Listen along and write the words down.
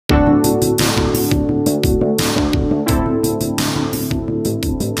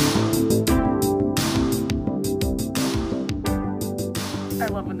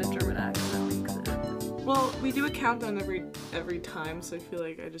happen every time, so I feel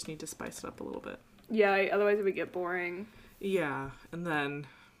like I just need to spice it up a little bit. Yeah, otherwise it would get boring. Yeah, and then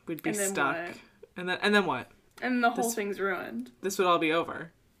we'd be And then stuck. what? And then what? And the whole thing's ruined. This would all be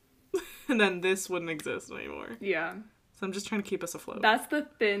over. And then this wouldn't exist anymore. Yeah. So I'm just trying to keep us afloat. That's the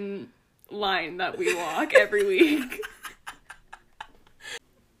thin line that we walk every week.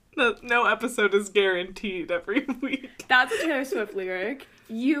 No episode is guaranteed every week. That's a Taylor Swift lyric.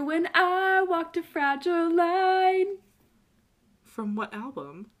 You and I walked a fragile line. From what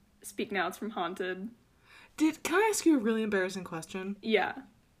album? Speak Now, it's from Haunted. Can I ask you a really embarrassing question? Yeah.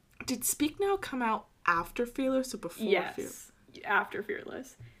 Did Speak Now come out after Fearless or before Fearless? Yes. After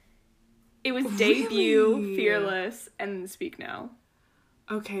Fearless. It was Really? debut, Fearless, and Speak Now.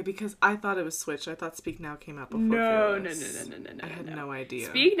 Okay, because I thought it was switched. I thought Speak Now came out before No. Fearless. I had no idea.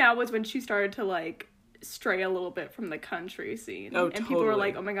 Speak Now was when she started to, like, stray a little bit from the country scene. Oh, and people were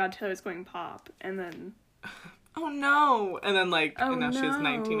like, oh my god, Taylor's going pop. And then... Oh no! And then, like, Oh, and now she has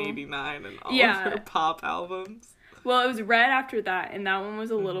no. 1989 and all Yeah. of her pop albums. Well, it was Red after that, and that one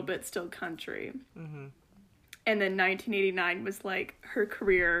was a little bit still country. Mm-hmm. And then 1989 was, like, her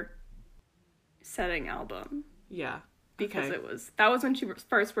career-setting album. Yeah. Because Okay. that was when she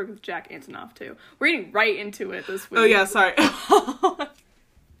first worked with Jack Antonoff, too. We're getting right into it this week. Oh yeah, sorry.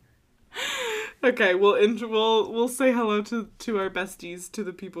 Okay, we'll say hello to our besties, to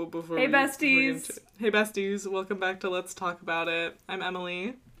the people before. Hey, we besties. Hey besties, welcome back to Let's Talk About It. I'm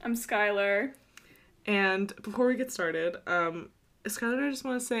Emily. I'm Skylar. And before we get started, Skylar, I just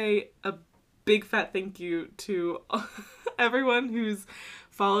want to say a big fat thank you to everyone who's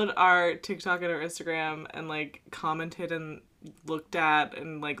followed our TikTok and our Instagram and, like, commented and looked at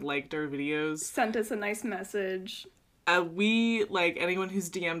and, like, liked our videos. Sent us a nice message. We, like, anyone who's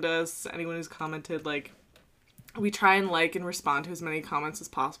DM'd us, anyone who's commented, like, we try and like and respond to as many comments as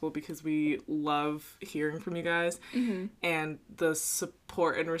possible because we love hearing from you guys. Mm-hmm. And the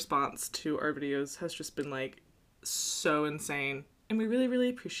support and response to our videos has just been, like, so insane. And we really, really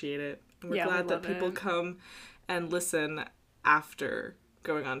appreciate it. And we're glad that people come and listen after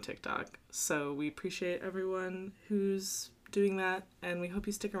going on TikTok. So we appreciate everyone who's doing that. And we hope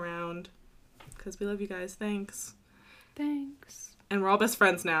you stick around because we love you guys. Thanks. And we're all best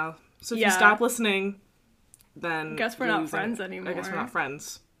friends now. So if you stop listening, then... I guess we're not friends anymore. I guess we're not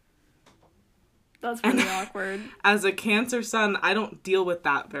friends. That's really awkward. As a Cancer sun, I don't deal with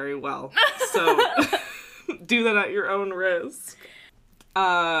that very well. So do that at your own risk.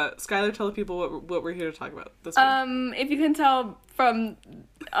 Skylar, tell the people what we're here to talk about this week. If you can tell from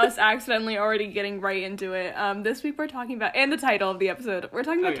us accidentally already getting right into it, this week we're talking about, and the title of the episode, we're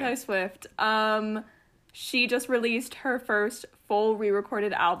talking about Taylor Swift. She just released her first full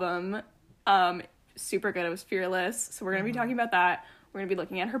re-recorded album. Super good. It was Fearless. So we're going to be talking about that. We're going to be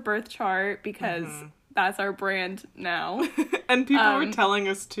looking at her birth chart because that's our brand now. And people were telling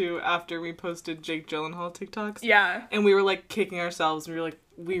us to after we posted Jake Gyllenhaal TikToks. Yeah. And we were, like, kicking ourselves. And we were like,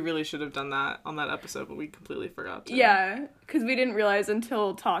 we really should have done that on that episode, but we completely forgot to. Yeah, because we didn't realize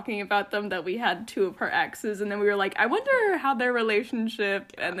until talking about them that we had two of her exes. And then we were like, I wonder how their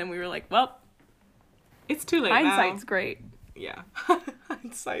relationship... And then we were like, well... It's too late Hindsight's now. great. Yeah.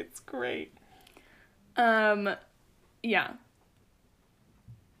 Hindsight's great. Yeah.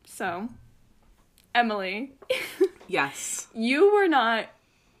 So, Emily. Yes. You were not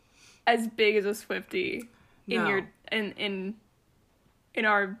as big as a Swiftie in No. your in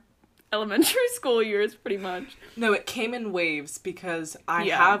our elementary school years, pretty much. No, it came in waves because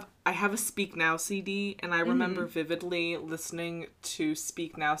I have a Speak Now CD, and I remember vividly listening to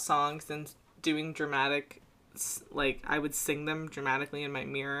Speak Now songs and doing dramatic, like, I would sing them dramatically in my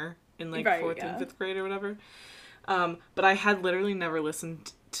mirror in, like, 4th and 5th grade or whatever. But I had literally never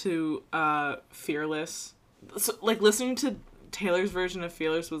listened to Fearless. So, like, listening to Taylor's version of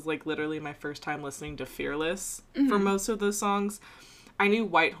Fearless was, like, literally my first time listening to Fearless for most of those songs. I knew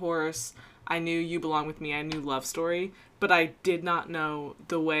White Horse, I knew You Belong With Me, I knew Love Story, but I did not know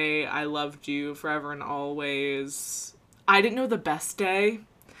The Way I Loved You, Forever and Always. I didn't know The Best Day.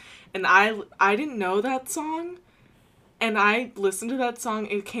 And I didn't know that song, and I listened to that song,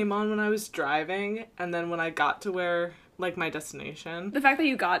 it came on when I was driving, and then when I got to where, like, my destination. The fact that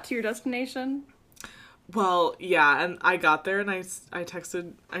you got to your destination? Well, yeah, and I got there, and I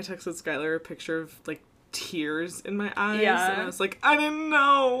texted Skylar a picture of, like, tears in my eyes, and I was like, I didn't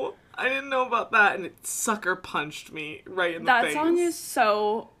know about that, and it sucker punched me right in the face. That song is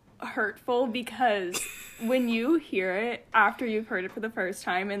so hurtful because when you hear it after you've heard it for the first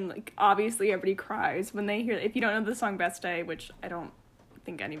time, and, like, obviously everybody cries when they hear it. If you don't know the song Best Day, which I don't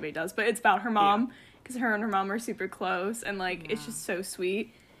think anybody does, but it's about her mom because her and her mom are super close, and, like, it's just so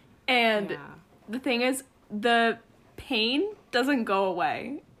sweet. And the thing is, the pain doesn't go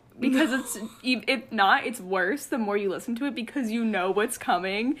away. Because if not, it's worse the more you listen to it, because you know what's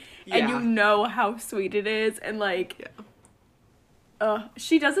coming, and you know how sweet it is, and, like,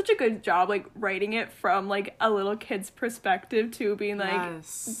 she does such a good job, like, writing it from, like, a little kid's perspective, too, being like,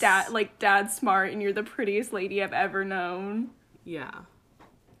 Dad's smart, and you're the prettiest lady I've ever known. Yeah.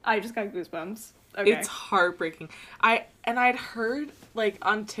 I just got goosebumps. Okay. It's heartbreaking. I'd heard, like,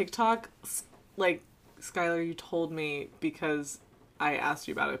 on TikTok, like, Skylar, you told me, because I asked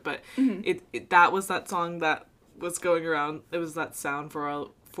you about it, but that was that song that was going around. It was that sound for a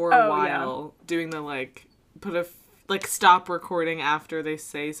while, doing the, like, stop recording after they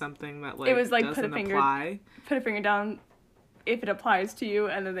say something that, like, it was like doesn't apply. Put a finger down if it applies to you,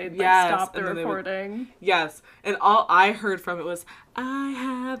 and then they'd, like, stop the recording. Yes, and all I heard from it was, I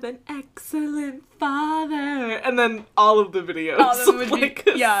have an excellent father, and then all of the videos would like,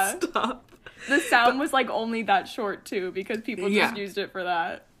 stop. The sound was, like, only that short, too, because people just used it for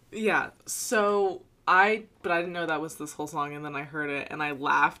that. Yeah, so I didn't know that was this whole song, and then I heard it, and I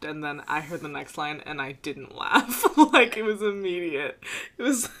laughed, and then I heard the next line, and I didn't laugh. Like, it was immediate. It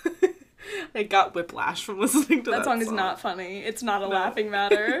was... I got whiplash from listening to that song. That song is not funny. It's not a laughing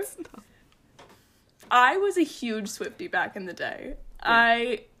matter. I was a huge Swiftie back in the day.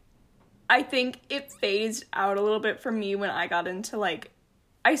 Yeah. I think it phased out a little bit for me when I got into, like...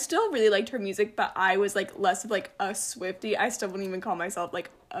 I still really liked her music, but I was, like, less of, like, a Swiftie. I still wouldn't even call myself, like,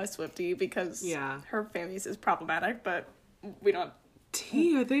 a Swiftie, because her fan base is problematic, but we don't...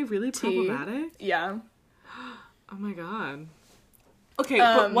 Are they really problematic? Yeah. Oh my god. Okay,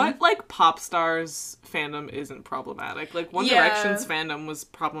 but what, like, pop stars fandom isn't problematic? Like, One Direction's fandom was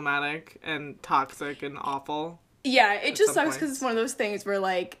problematic and toxic and awful. Yeah, it just sucks because it's one of those things where,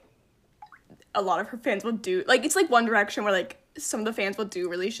 like, a lot of her fans will do... Like, it's like One Direction where, like, some of the fans will do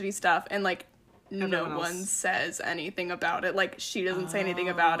really shitty stuff, and, like, no one says anything about it. Like, she doesn't say anything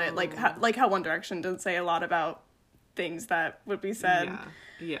about it. Like how One Direction doesn't say a lot about things that would be said.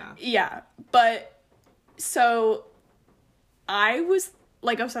 Yeah. But, so, I was,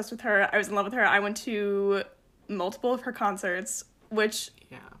 like, obsessed with her. I was in love with her. I went to multiple of her concerts, which...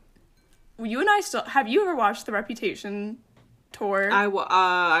 Yeah. You and I still... Have you ever watched the Reputation tour? I watched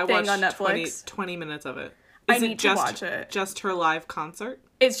on Netflix? 20 minutes of it. I need to watch it. Just her live concert?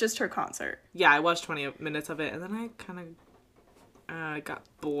 It's just her concert. Yeah, I watched 20 minutes of it, and then I kind of got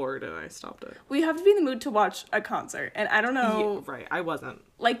bored, and I stopped it. We have to be in the mood to watch a concert, and I don't know... Yeah, right, I wasn't.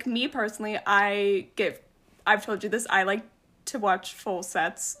 Like, me personally, I've told you this, I like to watch full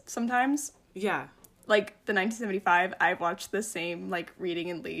sets sometimes. Yeah. Like, the 1975, I've watched the same, like,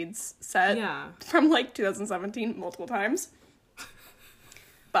 Reading and Leads set from, like, 2017 multiple times.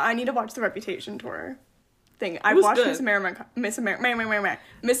 But I need to watch the Reputation tour thing. I watched Miss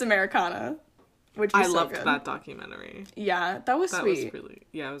Americana, which was loved good. That documentary. Yeah, that was sweet.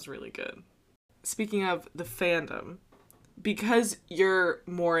 It was really good. Speaking of the fandom, because you're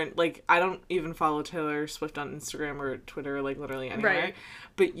more in, like, I don't even follow Taylor Swift on Instagram or Twitter, like, literally anywhere. Right.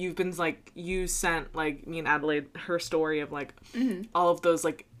 But you've been, like, you sent, like, me and Adelaide her story of, like, all of those,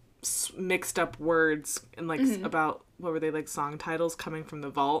 like, mixed up words and, like, about, what were they, like, song titles coming from the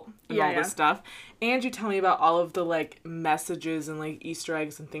vault and all this stuff. And you tell me about all of the, like, messages and, like, Easter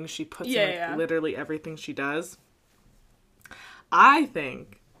eggs and things she puts in, like, literally everything she does. I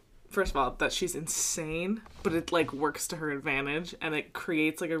think... First of all, that she's insane, but it, like, works to her advantage, and it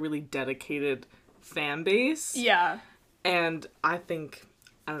creates, like, a really dedicated fan base. Yeah. And I think,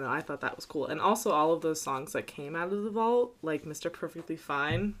 I don't know, I thought that was cool. And also all of those songs that came out of the vault, like Mr. Perfectly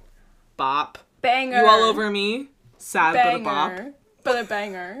Fine, Bop. Banger. You All Over Me, Sad Banger. But a Bop. But a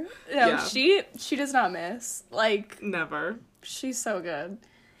banger. No, she does not miss. Like... Never. She's so good.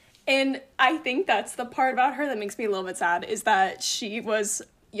 And I think that's the part about her that makes me a little bit sad, is that she was...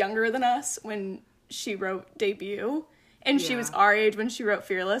 younger than us when she wrote Debut, and she was our age when she wrote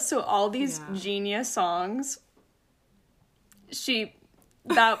Fearless, so all these genius songs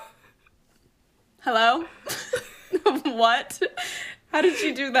hello? What? How did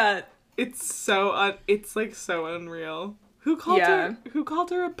she do that? It's so it's like so unreal. Who called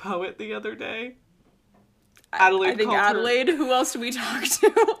her a poet the other day? Adelaide. I think Adelaide. Who else do we talk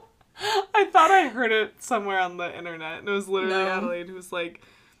to? I thought I heard it somewhere on the internet, and it was literally Adelaide who was like,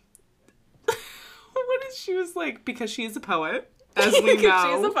 she was like, because she's a poet, as we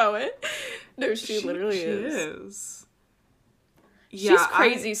know. She's a poet. No, she literally is. Yeah, she's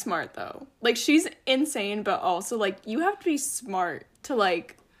crazy smart, though. Like, she's insane, but also, like, you have to be smart to,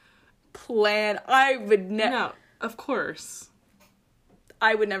 like, plan. I would never... No, of course.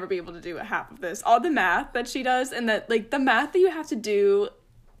 I would never be able to do half of this. All the math that she does, and that, like, the math that you have to do,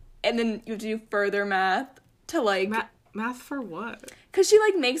 and then you have to do further math. to, like... Math for what? Because she,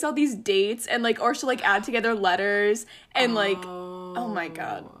 like, makes all these dates and, like, or she'll, like, add together letters and, like... Oh my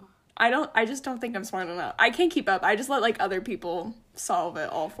god. I just don't think I'm smart enough. I can't keep up. I just let, like, other people solve it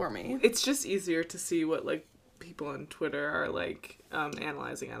all for me. It's just easier to see what, like, people on Twitter are, like,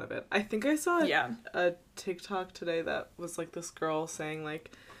 analyzing out of it. I think I saw a TikTok today that was, like, this girl saying,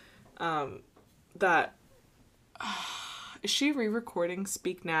 like, that... is she re-recording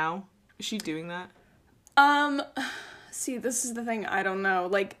Speak Now? Is she doing that? See, this is the thing. I don't know.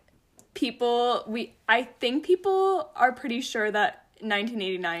 Like, I think people are pretty sure that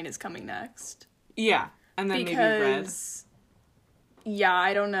 1989 is coming next. Yeah, and then maybe Red. Yeah,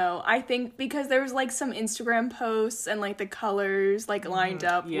 I don't know. I think because there was, like, some Instagram posts and, like, the colors, like, lined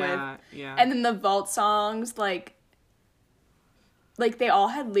up with... Yeah. And then the vault songs, like, they all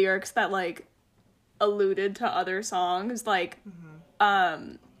had lyrics that, like, alluded to other songs. Like,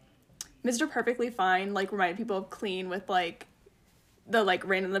 Mr. Perfectly Fine, like, reminded people of Clean with, like, the, like,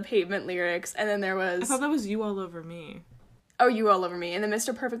 Rain on the Pavement lyrics. And then there was... I thought that was You All Over Me. Oh, You All Over Me. And then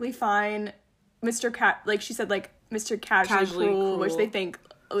Mr. Perfectly Fine, she said, like, Mr. Casually Cruel, which they think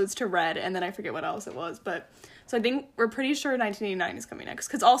alludes to Red, and then I forget what else it was, but... So I think we're pretty sure 1989 is coming next.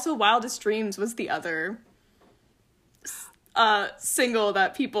 Because also Wildest Dreams was the other single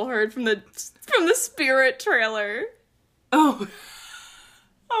that people heard from the Spirit trailer. Oh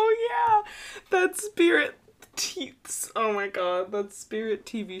yeah! That Spirit... oh my god, that Spirit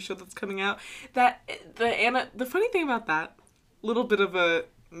TV show that's coming out. The funny thing about that, little bit of a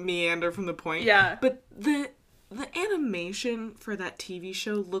meander from the point. Yeah. But the animation for that TV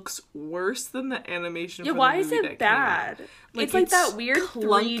show looks worse than the animation for the movie. Yeah, why is it bad? Like, it's like that weird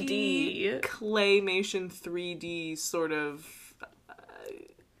clunky 3D claymation 3D sort of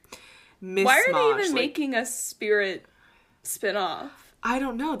mismatch. Why are they even making a Spirit spin-off? I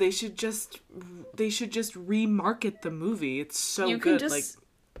don't know. They should just remarket the movie. It's so you good. You can just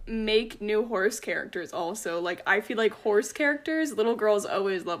make new horse characters also. Like, I feel like horse characters, little girls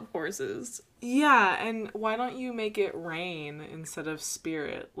always love horses. Yeah, and why don't you make it Rain instead of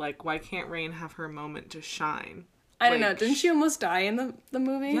Spirit? Like, why can't Rain have her moment to shine? I don't know. Didn't she almost die in the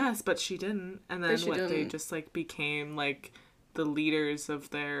movie? Yes, but she didn't. And then they just, like, became, like... the leaders of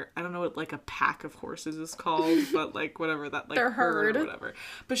their, I don't know what, like, a pack of horses is called, but, like, whatever, that, like, their herd or whatever.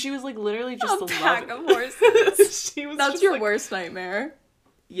 But she was, like, literally just a pack of horses. That's your worst nightmare.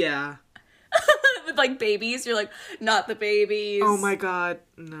 Yeah. With, like, babies, you're like, not the babies. Oh my god,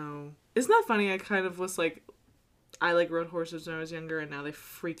 no. Isn't that funny? I kind of was, like, I, like, rode horses when I was younger, and now they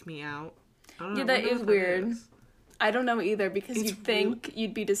freak me out. I don't know. Yeah, that is weird. I don't know either, because you'd think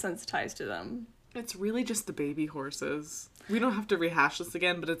you'd be desensitized to them. It's really just the baby horses. We don't have to rehash this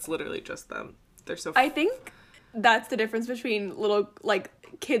again, but it's literally just them. They're so... I think that's the difference between little, like,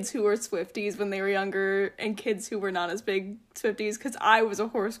 kids who were Swifties when they were younger and kids who were not as big Swifties, because I was a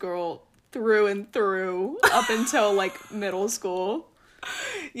horse girl through and through up until, like, middle school.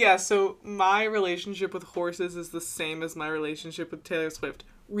 Yeah, so my relationship with horses is the same as my relationship with Taylor Swift.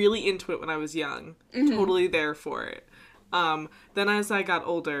 Really into it when I was young. Mm-hmm. Totally there for it. Then as I got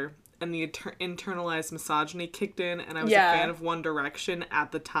older... and the internalized misogyny kicked in, and I was a fan of One Direction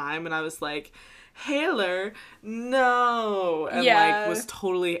at the time, and I was like, Taylor, no! And, like, was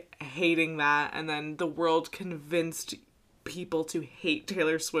totally hating that, and then the world convinced people to hate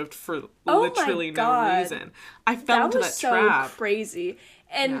Taylor Swift for literally no reason. I fell into that trap. That was so crazy.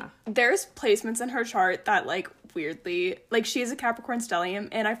 And there's placements in her chart that, like, weirdly... Like, she is a Capricorn stellium,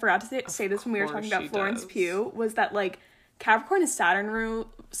 and I forgot to say this when we were talking about Florence Pugh, was that, like, Capricorn is Saturn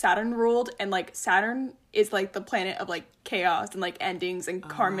ruled, and, like, Saturn is, like, the planet of, like, chaos and, like, endings and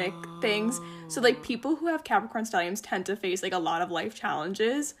karmic things. So, like, people who have Capricorn stelliums tend to face, like, a lot of life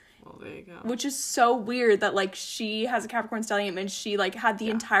challenges. Well, there you go. Which is so weird that, like, she has a Capricorn stellium and she, like, had the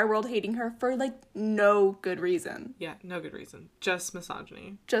entire world hating her for, like, no good reason. Yeah, no good reason. Just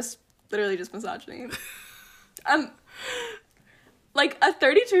misogyny. Literally just misogyny. Like, a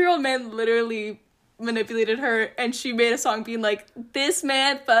 32-year-old man literally... manipulated her, and she made a song being like, this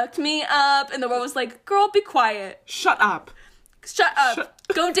man fucked me up, and the world was like, girl, be quiet. Shut up.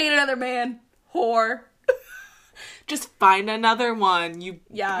 Go date another man, whore. Just find another one. You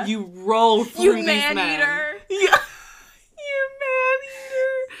roll through these men. You man-eater. Yeah. You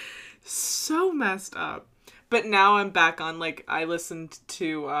man-eater. So messed up. But now I'm back on, like, I listened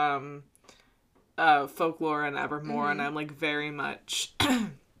to Folklore and Evermore, and I'm, like, very much...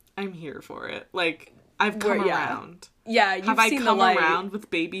 I'm here for it. Like, I've come around. Yeah, you've Have I seen come the light. around with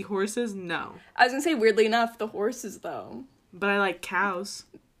baby horses? No. I was gonna say, weirdly enough, the horses, though. But I like cows.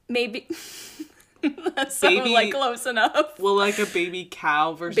 Maybe. That's so, like, close enough. Well, like a baby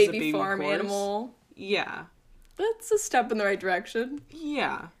cow versus a baby farm horse. Animal. Yeah. that's a step in the right direction.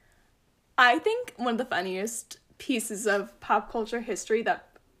 Yeah. I think one of the funniest pieces of pop culture history that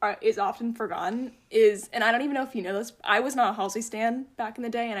is often forgotten is, and I don't even know if you know this, I was not a Halsey stan back in the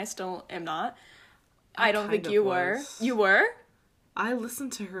day, and I still am not. I don't think you were. You were? I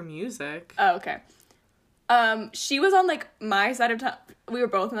listened to her music. Oh, okay. She was on, like, my side of we were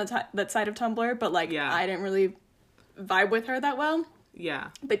both on that side of Tumblr, but, like, yeah. I didn't really vibe with her that well. Yeah.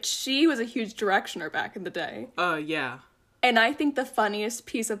 But she was a huge directioner back in the day. Yeah. And I think the funniest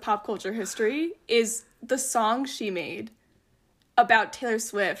piece of pop culture history is the song she made about Taylor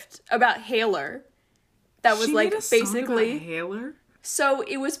Swift, about Hailer. That was, like, basically... About Hailer? So,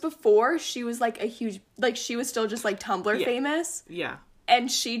 it was before she was, like, a huge... Like, she was still just, like, Tumblr famous. Yeah.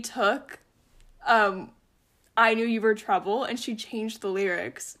 And she took... I Knew You Were Trouble, and she changed the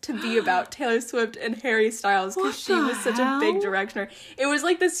lyrics to be about Taylor Swift and Harry Styles because she was such a big directioner. It was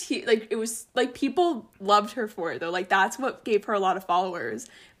like this, it was like people loved her for it though. Like that's what gave her a lot of followers.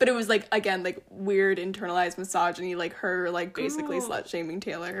 But it was like again like weird internalized misogyny, like her like basically slut shaming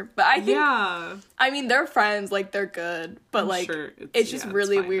Taylor. But I think, I mean they're friends, like they're good, but like it's just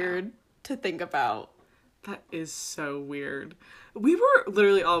really weird to think about. That is so weird. We were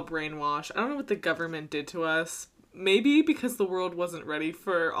literally all brainwashed. I don't know what the government did to us. Maybe because the world wasn't ready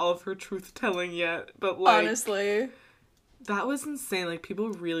for all of her truth-telling yet. But, like... Honestly. That was insane. Like, people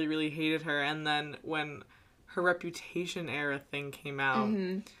really, really hated her. And then when her Reputation era thing came out,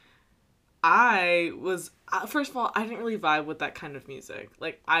 I was... First of all, I didn't really vibe with that kind of music.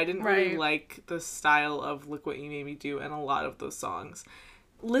 Like, I didn't really like the style of Look What You Made Me Do and a lot of those songs.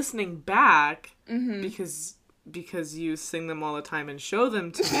 Listening back, because you sing them all the time and show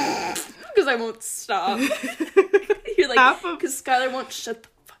them to me. Because I won't stop. You're like, because Skylar won't shut the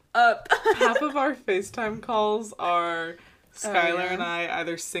fuck up. Half of our FaceTime calls are Skylar and I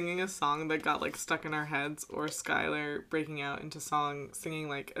either singing a song that got, like, stuck in our heads or Skylar breaking out into singing,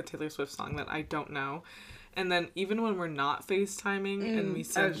 like, a Taylor Swift song that I don't know. And then even when we're not FaceTiming and we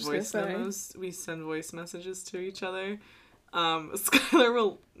send voice memos, we send voice messages to each other,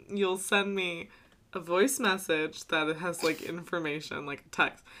 Skylar you'll send me a voice message that has, like, information, like a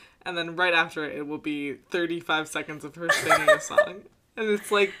text. And then right after it will be 35 seconds of her singing a song. And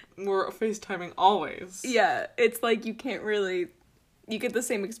it's like, we're FaceTiming always. Yeah, it's like you can't really... You get the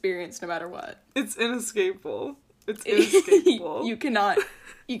same experience no matter what. It's inescapable. It's inescapable. You cannot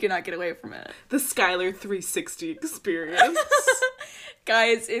get away from it. The Skylar 360 experience.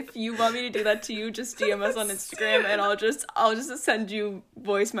 Guys, if you want me to do that to you, just DM us on Instagram and I'll just send you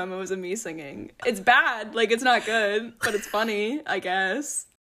voice memos of me singing. It's bad, like it's not good, but it's funny, I guess.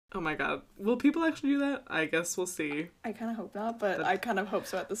 Oh my god. Will people actually do that? I guess we'll see. I kind of hope not, but I kind of hope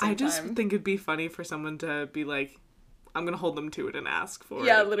so at the same time. I just think it'd be funny for someone to be like, I'm gonna hold them to it and ask for it.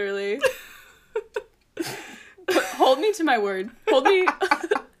 Yeah, literally. Hold me to my word. Hold me...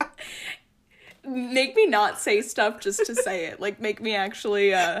 Make me not say stuff just to say it. Like, make me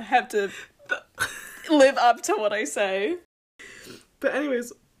actually have to live up to what I say. But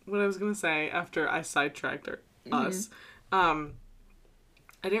anyways, what I was gonna say after I sidetracked us, I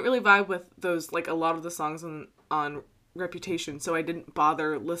didn't really vibe with those, like, a lot of the songs on Reputation, so I didn't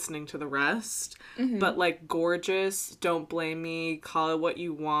bother listening to the rest. But, like, Gorgeous, Don't Blame Me, Call It What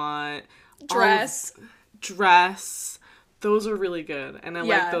You Want, Dress, those are really good, and I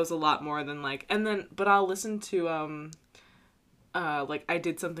like those a lot more than, like, but I'll listen to, like, I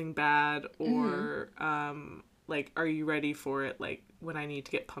Did Something Bad, or, like, Are You Ready For It, like, when I need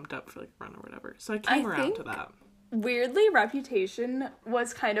to get pumped up for, like, a run or whatever. So I came around to that. Weirdly, Reputation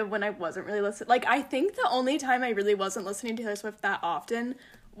was kind of when I wasn't really listening. Like, I think the only time I really wasn't listening to Taylor Swift that often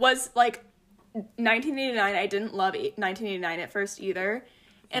was, like, 1989. I didn't love 1989 at first either.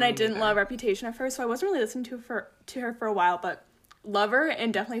 And I didn't love Reputation at first, so I wasn't really listening to her for a while, but Lover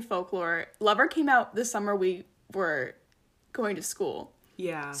and definitely Folklore. Lover came out the summer we were going to school.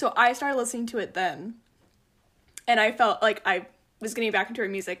 Yeah. So I started listening to it then. And I felt like I was getting back into her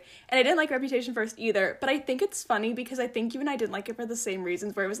music. And I didn't like Reputation first either, but I think it's funny because I think even I didn't like it for the same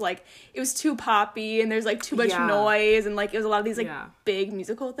reasons, where it was like, it was too poppy and there's like too much noise and like it was a lot of these like big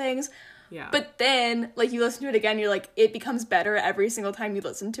musical things. Yeah. But then, like, you listen to it again, you're like, it becomes better every single time you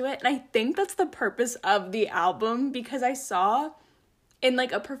listen to it. And I think that's the purpose of the album, because I saw in,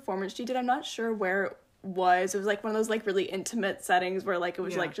 like, a performance she did, I'm not sure where it was. It was, like, one of those, like, really intimate settings where, like, it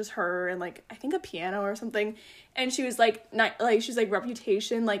was, like, just her and, like, I think a piano or something. And she was, like, she's, like,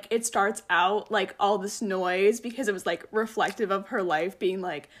 Reputation, like, it starts out, like, all this noise because it was, like, reflective of her life being,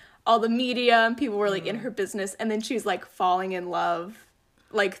 like, all the media and people were, like, in her business. And then she's, like, falling in love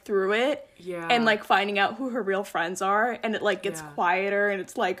like, through it. Yeah. And, like, finding out who her real friends are. And it, like, gets quieter and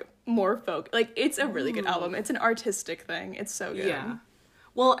it's, like, more folk. Like, it's a really good album. It's an artistic thing. It's so good. Yeah.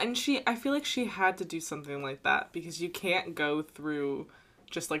 Well, and I feel like she had to do something like that because you can't go through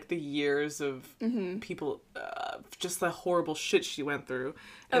just, like, the years of people, just the horrible shit she went through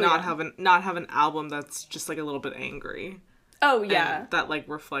and not have an album that's just, like, a little bit angry. Oh, yeah. And that, like,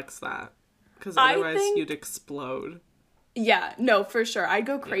 reflects that. Because otherwise you'd explode. Yeah, no, for sure. I'd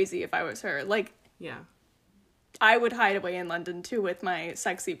go crazy if I was her. Like, yeah. I would hide away in London, too, with my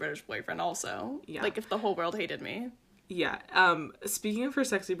sexy British boyfriend also. Yeah. Like, if the whole world hated me. Yeah. Speaking of her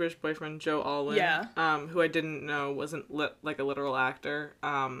sexy British boyfriend, Joe Alwyn, who I didn't know wasn't like a literal actor.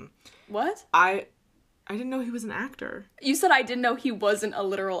 What? I didn't know he was an actor. You said I didn't know he wasn't a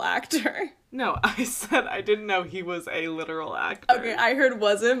literal actor. No, I said I didn't know he was a literal actor. Okay, I heard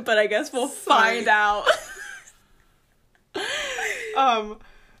wasn't, but I guess we'll find out.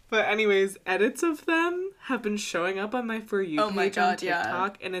 But anyways, edits of them have been showing up on my For You page on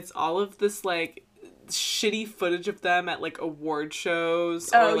TikTok, and it's all of this, like, shitty footage of them at, like, award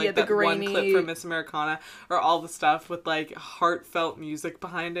shows, or, like, that one clip from Miss Americana, or all the stuff with, like, heartfelt music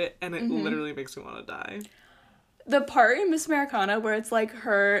behind it, and it literally makes me want to die. The part in Miss Americana where it's, like,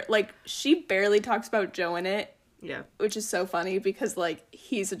 her, like, she barely talks about Joe in it. Yeah. Which is so funny because, like,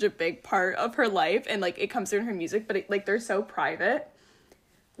 he's such a big part of her life, and, like, it comes through in her music, but, like, they're so private.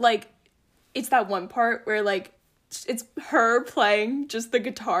 Like, it's that one part where, like, it's her playing just the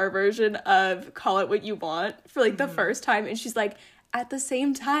guitar version of Call It What You Want for, like, the first time, and she's like, at the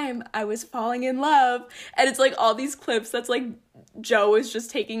same time, I was falling in love, and it's, like, all these clips that's, like, Joe is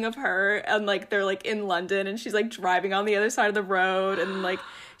just taking of her, and, like, they're, like, in London, and she's, like, driving on the other side of the road, and, like,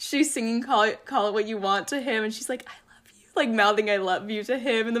 she's singing Call It What You Want to him, and she's like, I love you, like, mouthing I love you to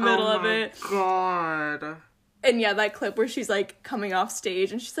him in the middle of it. Oh, my God. And, yeah, that clip where she's, like, coming off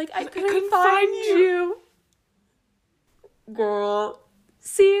stage, and she's like, I couldn't find you. Girl.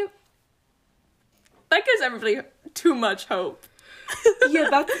 See? That gives everybody too much hope. Yeah,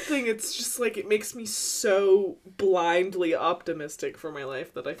 that's the thing. It's just, like, it makes me so blindly optimistic for my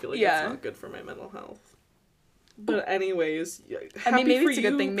life that I feel like it's not good for my mental health. But anyways, I mean, maybe it's a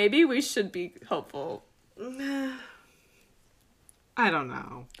good thing. Maybe we should be hopeful. I don't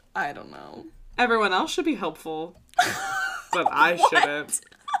know. Everyone else should be hopeful. But I shouldn't.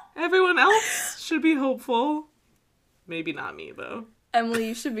 Everyone else should be hopeful. Maybe not me, though. Emily,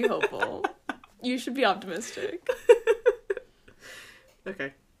 you should be hopeful. You should be optimistic.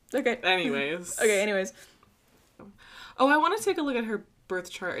 Okay. Anyways. Oh, I want to take a look at her birth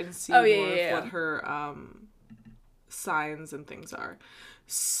chart and see more of what her signs and things are.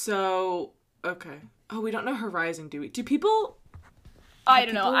 So, okay. Oh, we don't know her rising, do we? Do people... I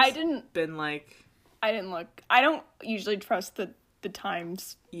don't know. I didn't look. I don't usually trust the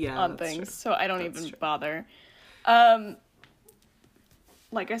times on things, true. So I don't even bother.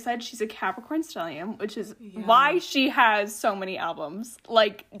 Like I said, she's a Capricorn stellium, which is why she has so many albums.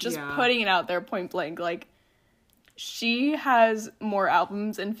 Like, just putting it out there point blank, like, she has more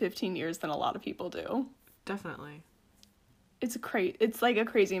albums in 15 years than a lot of people do. Definitely. It's like a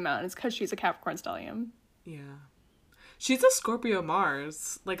crazy amount. It's because she's a Capricorn stellium. Yeah. She's a Scorpio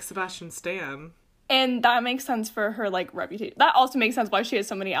Mars, like Sebastian Stan. And that makes sense for her, like, reputation. That also makes sense why she has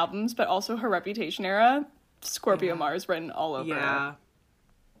so many albums, but also her Reputation era. Scorpio Mars written all over. Yeah.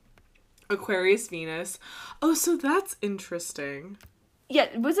 Aquarius Venus. Oh, so that's interesting. Yeah,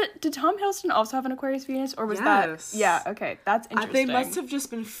 did Tom Hiddleston also have an Aquarius Venus, or was that? Yeah, okay, that's interesting. They must have just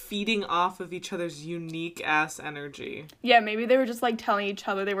been feeding off of each other's unique ass energy. Yeah, maybe they were just, like, telling each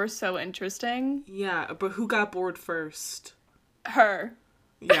other they were so interesting. Yeah, but who got bored first? Her.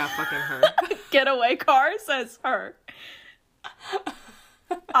 Yeah, fucking her. Getaway car says her.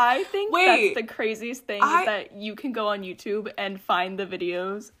 I think that's the craziest thing is that you can go on YouTube and find the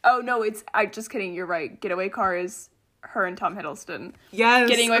videos. Oh, no, I'm just kidding. You're right. Getaway car is her and Tom Hiddleston. Yes.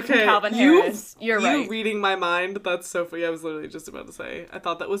 Getting away from Calvin Harris. You're right. You reading my mind. That's so funny. I was literally just about to say. I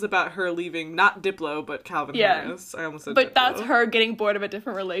thought that was about her leaving, not Diplo, but Calvin Harris. I almost said But Diplo. That's her getting bored of a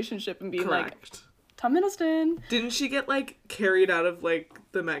different relationship and being like, Tom Hiddleston. Didn't she get, like, carried out of, like,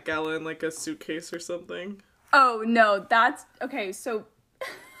 the Met Gala in, like, a suitcase or something? Oh, no. That's... Okay, so...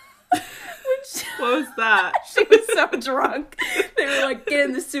 What was that? She was so drunk. They were like, get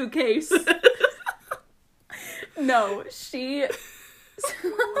in the suitcase. No, she... What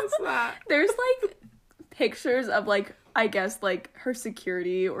was that? There's, like, pictures of, like, I guess, like, her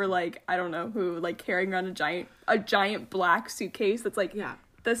security or, like, I don't know who, like, carrying around a giant black suitcase that's, like,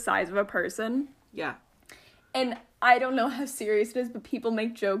 the size of a person. Yeah. And I don't know how serious it is, but people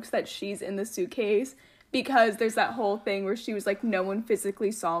make jokes that she's in the suitcase Because there's that whole thing where she was like, no one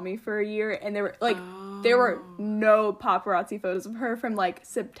physically saw me for a year, and there were no paparazzi photos of her from like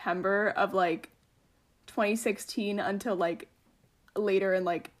September of like 2016 until like later in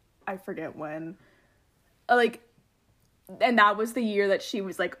like I forget when, like, and that was the year that she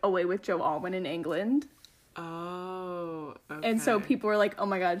was like away with Joe Alwyn in England. Oh, okay. And so people were like, oh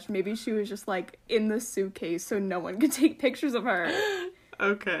my gosh, maybe she was just like in the suitcase so no one could take pictures of her.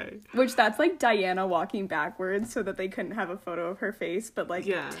 Okay. Which that's like Diana walking backwards so that they couldn't have a photo of her face, but like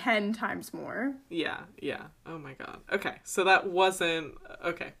 10 times more. Yeah. Oh my god. Okay, so that wasn't...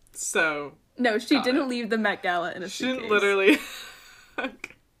 Okay, so... No, she didn't leave the Met Gala in a suitcase. She didn't literally...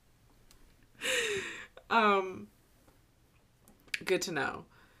 Okay. Good to know.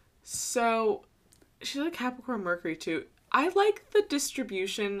 So, she's a Capricorn Mercury too. I like the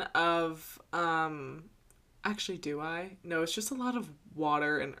distribution of, actually, do I? No, it's just a lot of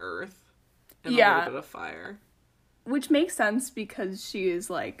water and earth. And a little bit of fire. Which makes sense because she is,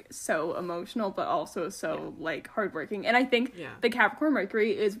 like, so emotional, but also so, like, hardworking. And I think the Capricorn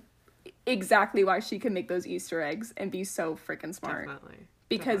Mercury is exactly why she can make those Easter eggs and be so freaking smart. Definitely.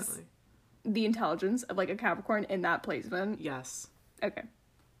 Because the intelligence of, like, a Capricorn in that placement. Yes. Okay.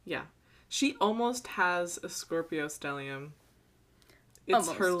 Yeah. She almost has a Scorpio stellium.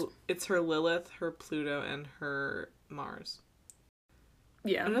 It's her Lilith, her Pluto, and her Mars.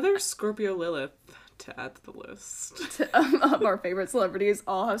 Yeah. Another Scorpio Lilith to add to the list. Of our favorite celebrities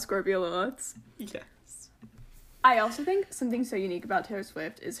all have Scorpio Liliths. Yes. I also think something so unique about Taylor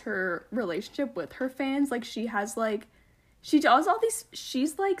Swift is her relationship with her fans. Like, she has, like... She does all these...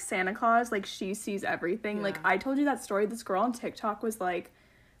 She's, like, Santa Claus. Like, she sees everything. Yeah. Like, I told you that story. This girl on TikTok was, like...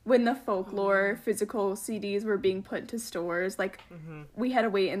 When the Folklore physical CDs were being put into stores, like, we had to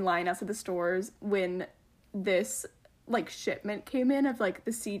wait in line outside the stores when this, like, shipment came in of, like, the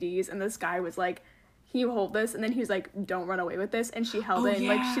CDs, and this guy was like, can you hold this? And then he was like, don't run away with this, and she held it, and,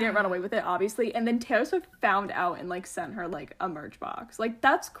 like, she didn't run away with it, obviously, and then Taylor Swift found out and, like, sent her, like, a merch box. Like,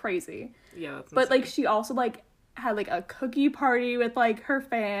 that's crazy. Yeah, that's But, insane. like, she also, like, had, like, a cookie party with, like, her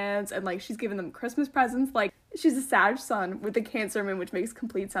fans, and, like, she's giving them Christmas presents, like, she's a Sag sun with a Cancer moon, which makes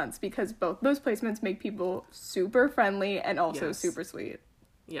complete sense because both those placements make people super friendly and also super sweet.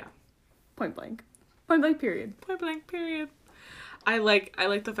 Yeah. Point blank. Point blank period. Point blank period. I like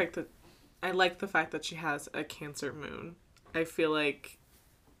the fact that she has a Cancer moon. I feel like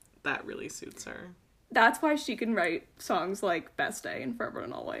that really suits her. That's why she can write songs like Best Day and Forever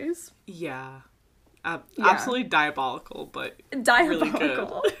and Always. Yeah. Absolutely diabolical, but diabolical. Really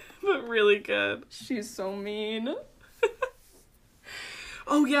good. But really good. She's so mean.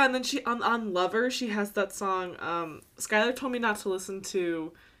 Oh yeah, and then she on Lover, she has that song. Skylar told me not to listen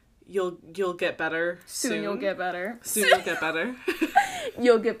to You'll Get Better Soon. You'll get better. Soon you'll get better.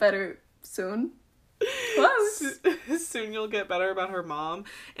 You'll get better soon. Close. Soon you'll get better about her mom.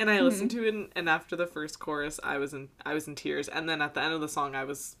 And I listened to it, and after the first chorus, I was in tears. And then at the end of the song, I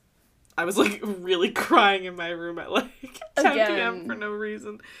was like really crying in my room at like 10 p.m. for no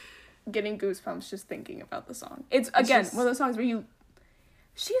reason. Getting goosebumps just thinking about the song. It's again one of those songs where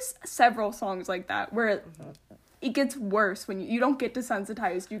she has several songs like that where it gets worse when you don't get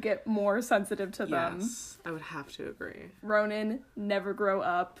desensitized, you get more sensitive to them. Yes, I would have to agree. Ronan, Never Grow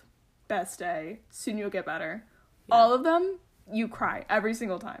Up, Best Day, Soon You'll Get Better. Yeah. All of them, you cry every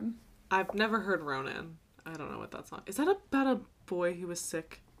single time. I've never heard Ronan. I don't know what that song is. That about a boy who was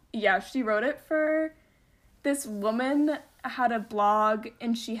sick? Yeah, she wrote it for this woman had a blog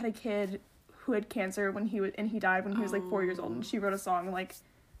and she had a kid who had cancer when he died when he was like 4 years old, and she wrote a song like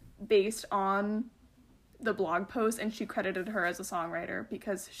based on the blog post, and she credited her as a songwriter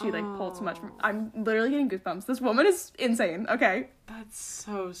because she like pulled so much from... I'm literally getting goosebumps. This woman is insane. Okay, that's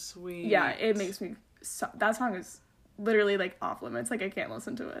so sweet. Yeah, it makes me that song is literally like off limits. Like, I can't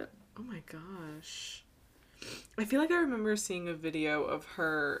listen to it. Oh my gosh, I feel like I remember seeing a video of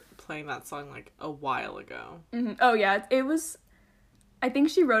her playing that song like a while ago. Mm-hmm. Oh yeah, it was... I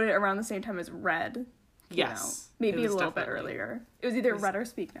think she wrote it around the same time as Red. Yes. Maybe a little bit earlier. It was either Red or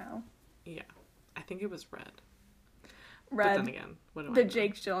Speak Now. Yeah. I think it was Red. Red. But then again, what do I The know?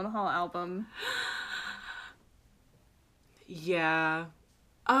 Jake Gyllenhaal album. Yeah.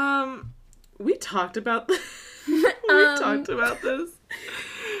 We talked about this. Talked about this.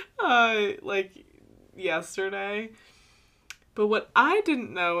 Like yesterday. But what I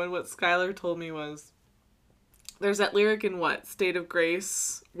didn't know and what Skylar told me was there's that lyric in State of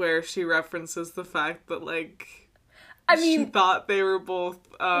Grace where she references the fact that like she thought they were both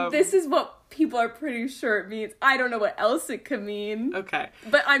this is what people are pretty sure it means. I don't know what else it could mean. Okay.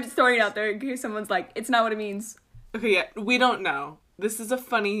 But I'm just throwing it out there in case someone's like, it's not what it means. Okay, yeah, we don't know. This is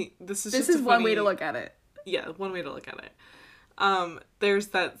one way to look at it. Yeah, one way to look at it. There's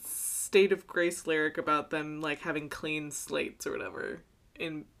that State of Grace lyric about them, like, having clean slates or whatever.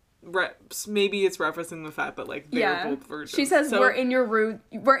 Maybe it's referencing the fact that, like, they're both virgins. She says, we're in your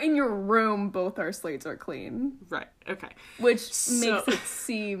room, both our slates are clean. Right, okay. Which makes it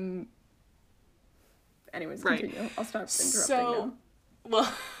seem... Anyways, continue. I'll stop interrupting now.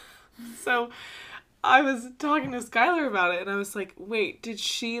 Well, so I was talking to Skylar about it, and I was like, wait, did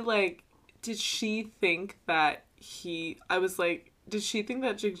she think that did she think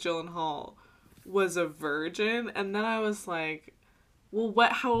that Jake Gyllenhaal was a virgin? And then I was like, well,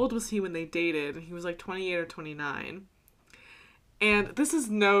 how old was he when they dated? And he was like 28 or 29. And this is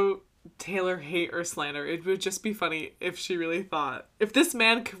no Taylor hate or slander. It would just be funny if she really thought, if this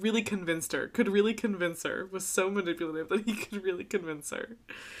man could really convince her, was so manipulative that he could really convince her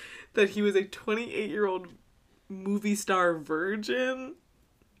that he was a 28-year-old movie star virgin.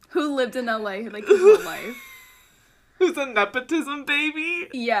 Who lived in LA, like, his whole life. Who's a nepotism baby.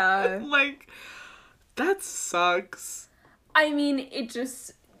 Yeah. Like, that sucks. I mean,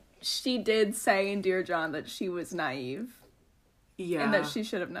 she did say in Dear John that she was naive. Yeah. And that she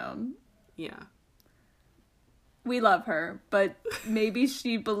should have known. Yeah. We love her, but maybe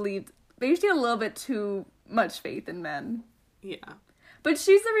she had a little bit too much faith in men. Yeah. But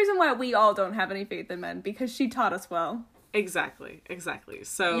she's the reason why we all don't have any faith in men, because she taught us well. Exactly.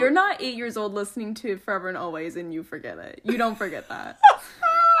 So you're not 8 years old listening to Forever and Always and you forget it. You don't forget that.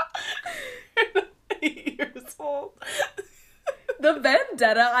 You're not 8 years old. The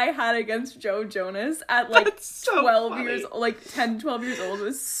vendetta I had against Joe Jonas at, like, so 12 funny. years, like, 10, 12 years old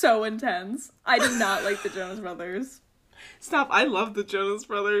was so intense. I did not like the Jonas Brothers. Stop, I love the Jonas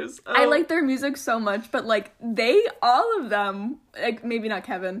Brothers. I like their music so much, but, like, all of them, like, maybe not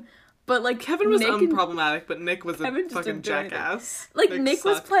Kevin, but, like, Kevin was unproblematic, but Nick was a fucking jackass. Like, Nick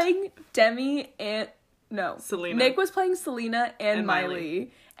was playing Demi and... No. Selena. Nick was playing Selena and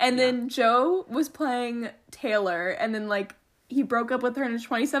Miley. And then Joe was playing Taylor, and then, like, he broke up with her in a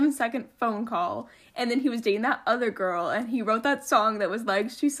 27-second phone call, and then he was dating that other girl, and he wrote that song that was like,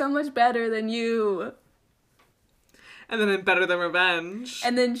 she's so much better than you. And then in Better Than Revenge.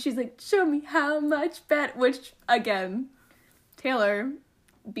 And then she's like, show me how much better, which, again, Taylor,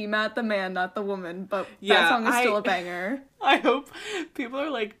 be mad at the man, not the woman, but that song is still a banger. I hope people are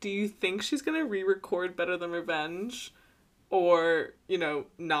like, do you think she's gonna re-record Better Than Revenge? Or, you know,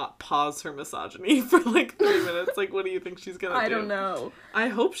 not pause her misogyny for, like, 3 minutes. Like, what do you think she's gonna do? I don't know. I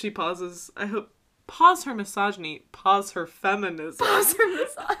hope she pauses. Pause her misogyny. Pause her feminism. Pause her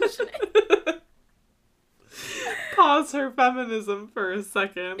misogyny. Pause her feminism for a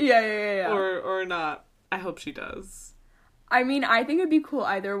second. Yeah. Or not. I hope she does. I mean, I think it'd be cool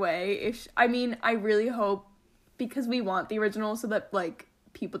either way. I really hope, because we want the original so that, like,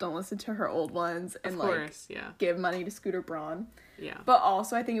 people don't listen to her old ones and, give money to Scooter Braun. Yeah. But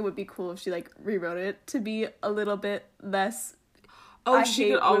also, I think it would be cool if she, like, rewrote it to be a little bit less... she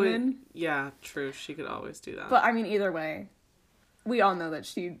could always... Women. Yeah, true. She could always do that. But, I mean, either way, we all know that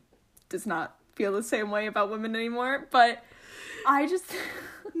she does not feel the same way about women anymore. But I just...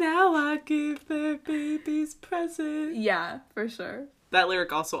 Now I give their babies presents. Yeah, for sure. That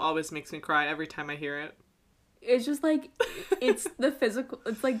lyric also always makes me cry every time I hear it. It's just, like, it's the physical,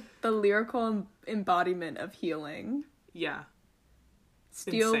 it's, like, the lyrical embodiment of healing. Yeah.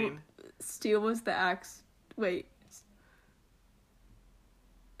 Insane. Steel was the axe, wait.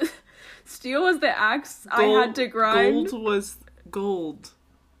 Steel was the axe I had to grind. Gold was gold.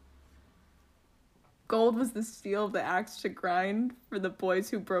 Gold was the steel of the axe to grind for the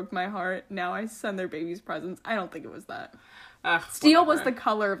boys who broke my heart. Now I send their babies presents. I don't think it was that. Steel was the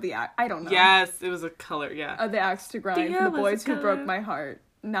color of the axe. I don't know. Yes, it was a color, yeah. Of the axe to grind for the boys who broke my heart.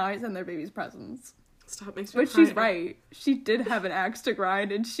 Now I send their babies presents. Stop, makes me cry. But she's right. She did have an axe to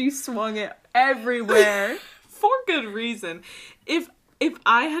grind, and she swung it everywhere. For good reason. If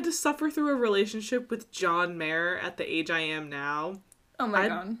I had to suffer through a relationship with John Mayer at the age I am now... Oh my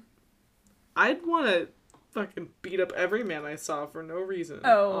god. I'd want to fucking beat up every man I saw for no reason.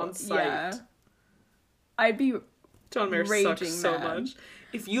 On sight. Yeah. I'd be... John Mayer sucks so much.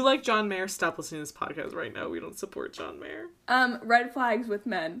 If you like John Mayer, stop listening to this podcast right now. We don't support John Mayer. Red flags with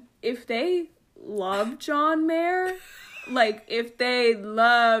men. If they love John Mayer,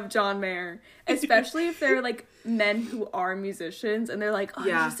 especially if they're, like, men who are musicians, and they're like, oh,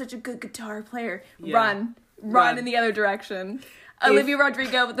 you're just such a good guitar player. Yeah. Run in the other direction. Olivia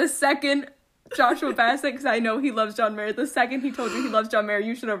Rodrigo, the second Joshua Bassett, because I know he loves John Mayer. The second he told you he loves John Mayer,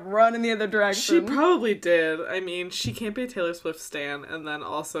 you should have run in the other direction. She probably did. I mean, she can't be a Taylor Swift stan and then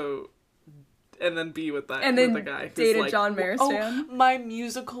also and then be with that and then with the guy dated who's like, John Mayer stan. My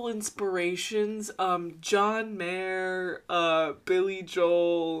musical inspirations, John Mayer, Billy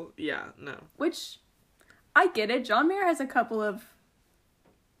Joel. Yeah, no. Which, I get it. John Mayer has a couple of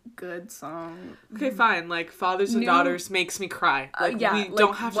good songs. Okay, fine. Like, Fathers and Daughters makes me cry. Like, we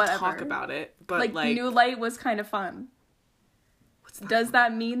don't have to talk about it. But, like... New Light was kind of fun. Does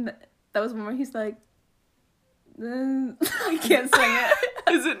that mean that was one where he's like... I can't sing it.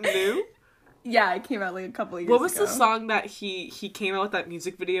 Is it new? Yeah, it came out like a couple of years ago. What was the song that he came out with, that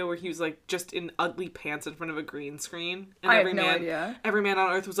music video where he was like just in ugly pants in front of a green screen? And I have no idea. Every man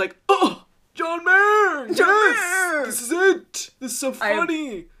on earth was like, oh, John Mayer! Yes! This is it! This is so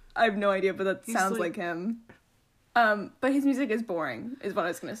funny! I have no idea, but that sounds like him. But his music is boring, is what I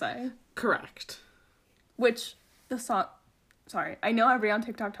was gonna say. Correct. Which, the song... Sorry, I know everyone on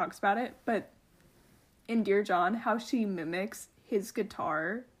TikTok talks about it, but... in Dear John, how she mimics his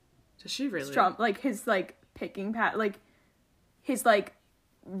guitar. Does she really? Like, his, like, picking like, his, like,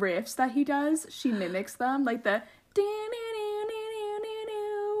 riffs that he does, she mimics them. Like, the...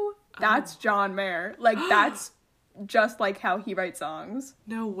 That's John Mayer. Like, that's just, like, how he writes songs.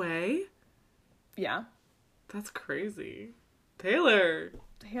 No way? Yeah. That's crazy. Taylor,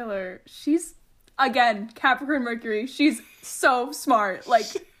 she's, again, Capricorn Mercury. She's so smart. Like...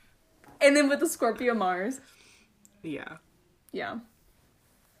 And then with the Scorpio Mars. Yeah. Yeah.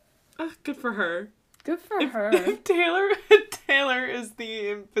 Good for her. Good for her. If Taylor is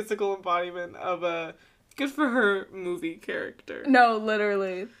the physical embodiment of a good for her movie character. No,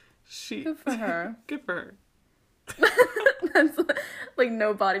 literally. Good for her. Good for her. That's like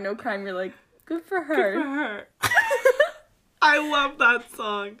No Body, No Crime. You're like, good for her. Good for her. I love that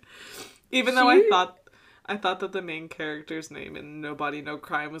song. Even though I thought that the main character's name in No Body, No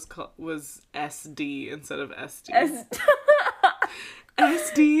Crime was SD instead of SD.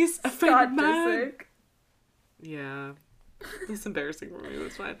 SD's a friend of mine. Yeah. That's embarrassing for me,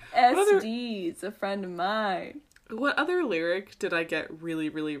 that's fine. SD's a friend of mine. What other lyric did I get really,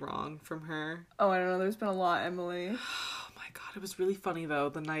 really wrong from her? Oh, I don't know. There's been a lot, Emily. Oh my god, it was really funny though,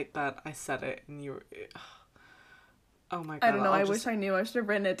 the night that I said it and you were... Oh my god. I don't know, I wish I knew. I should have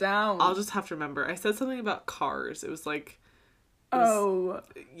written it down. I'll just have to remember. I said something about cars. It was like...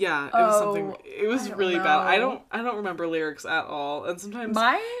 Yeah, it was something... It was really bad. I don't remember lyrics at all. And sometimes...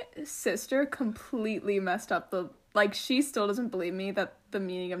 My sister completely messed up the... Like, she still doesn't believe me that the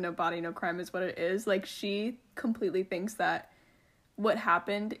meaning of No Body, No Crime is what it is. Like, she completely thinks that what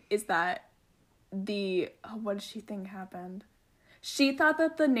happened is that what did she think happened? She thought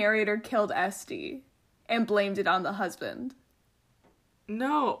that the narrator killed SD and blamed it on the husband.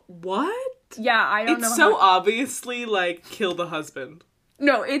 No, what? Yeah, I don't know. It's so obviously, like, kill the husband.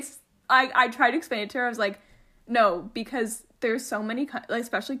 No, it's... I tried to explain it to her. I was like, no, because there's so many, like,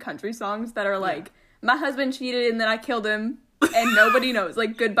 especially country songs that are like, my husband cheated and then I killed him and nobody knows.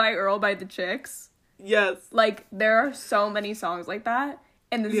 Like, Goodbye Earl by the Chicks. Yes. Like, there are so many songs like that,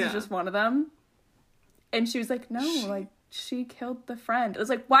 and this is just one of them. And she was like, no, like, she killed the friend. I was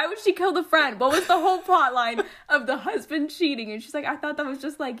like, why would she kill the friend? What was the whole plot line of the husband cheating? And she's like, I thought that was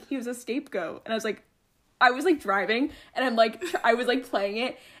just, like, he was a scapegoat. And I was like, driving, and I'm like, I was, like, playing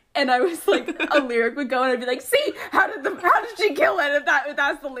it, and I was like, a lyric would go, and I'd be like, see, how did she kill it if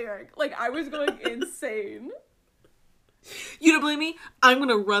that's the lyric? Like, I was going insane. You don't believe me? I'm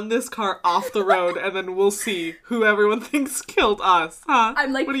gonna run this car off the road, and then we'll see who everyone thinks killed us, huh?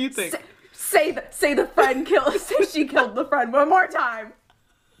 I'm like, what do you think? Say the friend say she killed the friend one more time.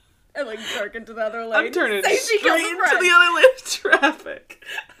 And like jerk into the other lane. I'm turning straight into the other lane of traffic.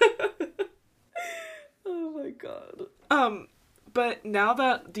 Oh my god. But now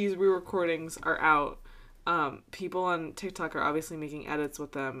that these re-recordings are out, people on TikTok are obviously making edits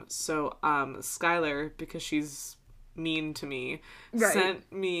with them. So, Skylar, because she's mean to me, sent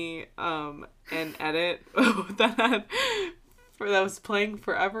me an edit that was playing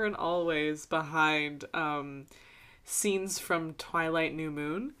Forever and Always behind scenes from Twilight New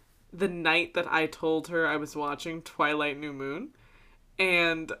Moon, the night that I told her I was watching Twilight New Moon.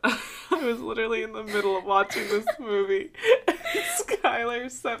 And I was literally in the middle of watching this movie. And Skylar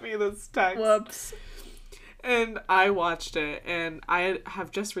sent me this text. Whoops. And I watched it, and I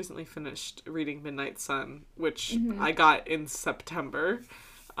have just recently finished reading Midnight Sun, which I got in September.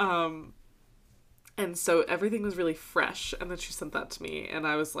 And so everything was really fresh, and then she sent that to me, and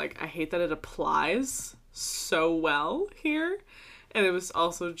I was like, I hate that it applies so well here. And it was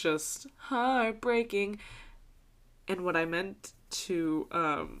also just heartbreaking. And what I meant to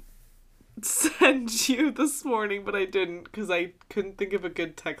send you this morning, but I didn't, because I couldn't think of a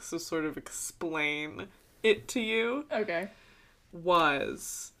good text to sort of explain it to you. Okay.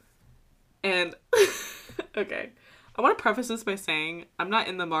 Was And, okay, I want to preface this by saying I'm not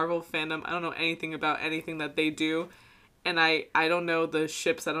in the Marvel fandom. I don't know anything about anything that they do. And I don't know the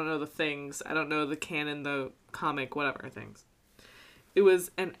ships. I don't know the things. I don't know the canon, the comic, whatever things. It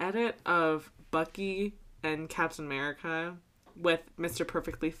was an edit of Bucky and Captain America with Mr.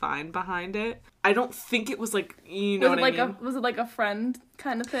 Perfectly Fine behind it. I don't think it was like, you know what I mean? Was it like a friend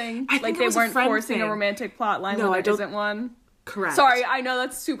kind of thing? I think like it they was weren't a friend forcing thing. a romantic plot line when there isn't one? Correct. Sorry, I know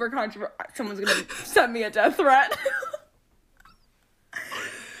that's super controversial. Someone's gonna send me a death threat.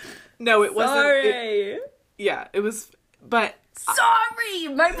 No, it wasn't. Sorry. It was, but... Sorry!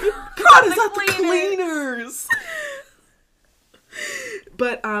 My God, is that the cleaners?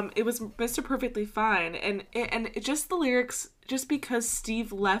 But it was Mr. Perfectly Fine, and it just the lyrics, just because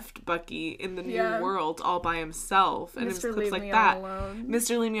Steve left Bucky in the new world all by himself, and Mr. it was clips Leave like me that. all alone.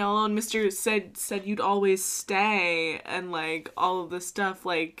 Mr. Leave Me All Alone. Mr. said you'd always stay, and like all of this stuff,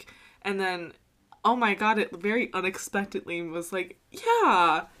 like, and then, oh my God, it very unexpectedly was like,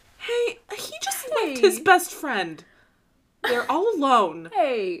 yeah, hey, he just left his best friend. They're all alone.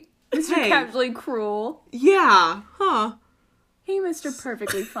 Hey, Mr. Casually Cruel. Yeah, huh. Hey, Mr.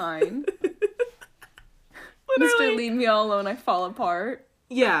 Perfectly Fine. Mr. Leave Me All Alone, I Fall Apart.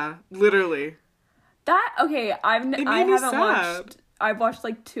 Yeah, literally. That, okay, I haven't sad. watched, I've watched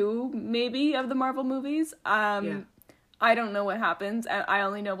like 2, maybe, of the Marvel movies. I don't know what happens. I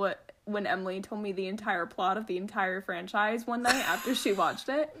only know when Emily told me the entire plot of the entire franchise one night after she watched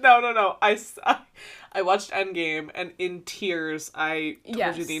it. No. I watched Endgame, and in tears, I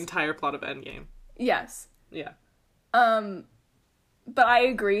told you the entire plot of Endgame. Yes. Yeah. But I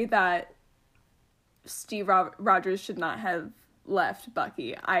agree that Steve Rogers should not have left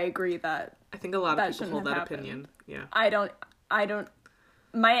Bucky. I agree that I think a lot of people hold that happened. opinion. Yeah. I don't.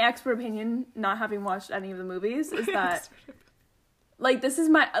 My expert opinion, not having watched any of the movies, is that like this is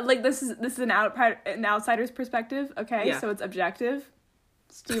an outsider's perspective. Okay, Yeah. so it's objective.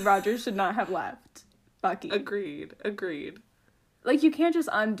 Steve Rogers should not have left Bucky. Agreed. Like, you can't just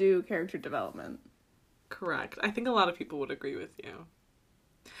undo character development. Correct. I think a lot of people would agree with you.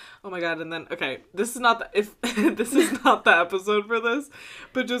 Oh my God, and then, okay, this is not this is not the episode for this,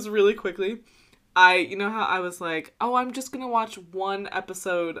 but just really quickly, you know how I was like, oh, I'm just gonna watch one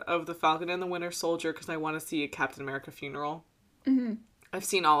episode of The Falcon and the Winter Soldier because I want to see a Captain America funeral. Mm-hmm. I've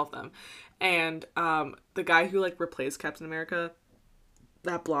seen all of them. And, the guy who, like, replaced Captain America,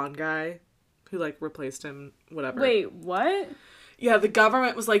 that blonde guy who, like, replaced him, whatever. Wait, what? Yeah, the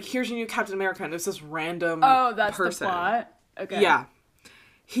government was like, here's your new Captain America, and it was this random that's person. the plot? Okay. Yeah.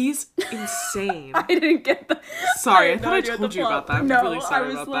 He's insane. I didn't get that. Sorry, I thought I told you about that. I'm really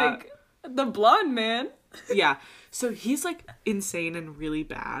sorry about that. I was like, the blonde man. Yeah. So he's, like, insane and really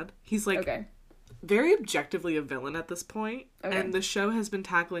bad. He's, like, very objectively a villain at this point. Okay. And the show has been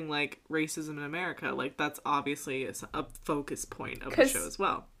tackling, like, racism in America. Like, that's obviously a focus point of the show as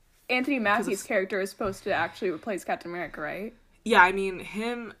well. Anthony Mackie's character is supposed to actually replace Captain America, right? Yeah, I mean,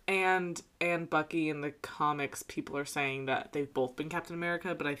 him and Bucky in the comics, people are saying that they've both been Captain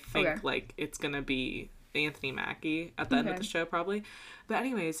America, but I think, like, it's gonna be Anthony Mackie at the end of the show, probably. But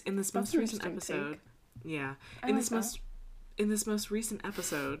anyways, in this most recent episode... Yeah. In this most recent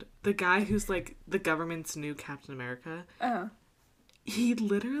episode, the guy who's, like, the government's new Captain America, he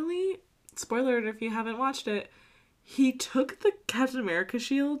literally... Spoiler alert if you haven't watched it, he took the Captain America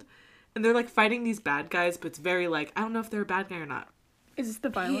shield... And they're, like, fighting these bad guys, but it's very, like, I don't know if they're a bad guy or not. Is this the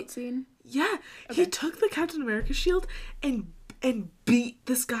violent scene? Yeah. Okay. He took the Captain America shield and beat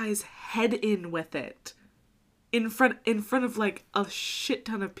this guy's head in with it. In front of, like, a shit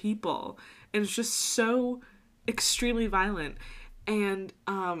ton of people. And it's just so extremely violent. And,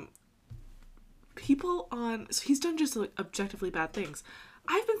 people so he's done just, like, objectively bad things.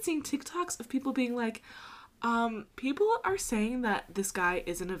 I've been seeing TikToks of people being like... people are saying that this guy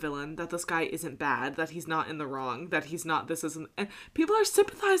isn't a villain, that this guy isn't bad, that he's not in the wrong, that he's not, this isn't, and people are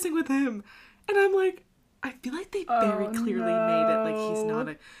sympathizing with him, and I'm like, I feel like they very clearly made it like he's not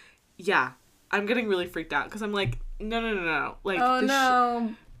a, yeah, I'm getting really freaked out, because I'm like, no, like,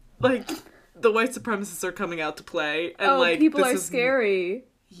 like, the white supremacists are coming out to play, and like, people are scary.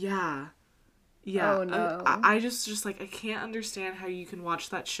 Yeah. Oh no. I just like, I can't understand how you can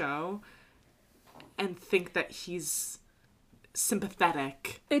watch that show and think that he's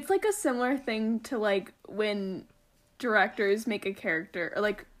sympathetic. It's like a similar thing to, like, when directors make a character, or,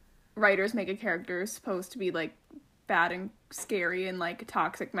 like, writers make a character supposed to be, like, bad and scary and, like,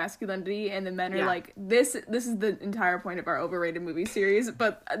 toxic masculinity, and the men are like, this is the entire point of our overrated movie series,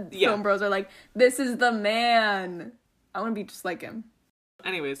 but film bros are like, this is the man. I want to be just like him.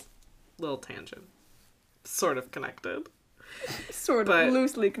 Anyways, little tangent. Sort of connected. Sort of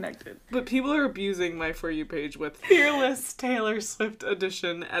loosely connected. But people are abusing my For You page with Fearless Taylor Swift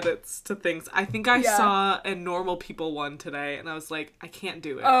edition edits to things. I think I saw a Normal People one today, and I was like, I can't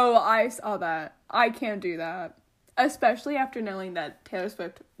do it. Oh, I saw that. I can't do that. Especially after knowing that Taylor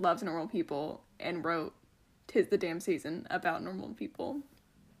Swift loves normal people and wrote 'Tis the Damn Season about normal people.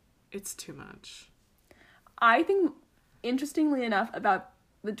 It's too much. I think, interestingly enough, about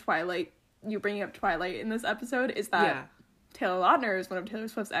the Twilight, you bringing up Twilight in this episode, is that Taylor Lautner is one of Taylor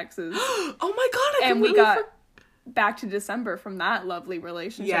Swift's exes. Oh my god, and we got back to December from that lovely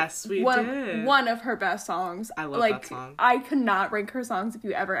relationship. Yes, we did. One of her best songs. I love that song. I could not rank her songs if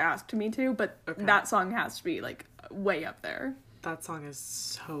you ever asked me to, but that song has to be, like, way up there. That song is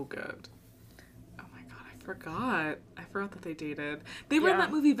so good. Oh my god, I forgot that they dated. They were in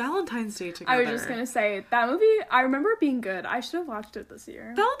that movie Valentine's Day together. I was just gonna say, that movie, I remember it being good. I should have watched it this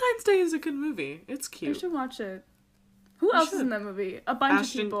year. Valentine's Day is a good movie. It's cute. You should watch it. Who else is in that movie? A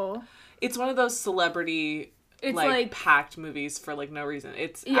bunch of people. It's one of those celebrity, like packed movies for, like, no reason.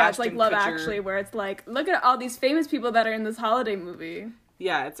 It's it's like Love Actually, where it's like, look at all these famous people that are in this holiday movie.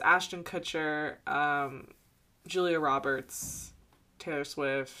 Yeah, it's Ashton Kutcher, Julia Roberts, Taylor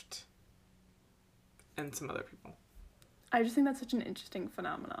Swift, and some other people. I just think that's such an interesting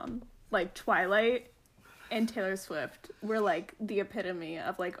phenomenon. Like, Twilight and Taylor Swift were, like, the epitome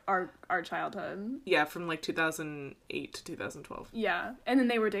of, like, our childhood. Yeah, from, like, 2008 to 2012. Yeah, and then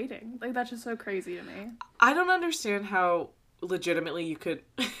they were dating. Like, that's just so crazy to me. I don't understand how legitimately you could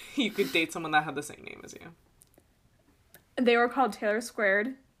date someone that had the same name as you. They were called Taylor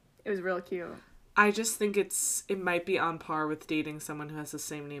Squared. It was real cute. I just think it might be on par with dating someone who has the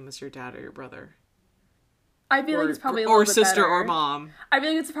same name as your dad or your brother. I feel like it's probably a little bit better. Or sister or mom. I feel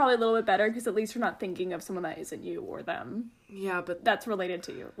like it's probably a little bit better because at least you're not thinking of someone that isn't you or them. Yeah, but that's related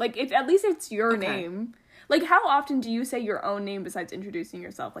to you. Like, if at least it's your name. Like, how often do you say your own name besides introducing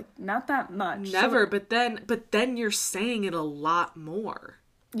yourself? Like, not that much. Never, so, but then you're saying it a lot more.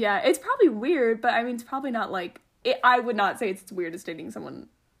 Yeah, it's probably weird, but I mean, it's probably not like... I would not say it's weird as dating someone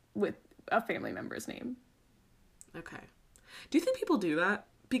with a family member's name. Okay. Do you think people do that?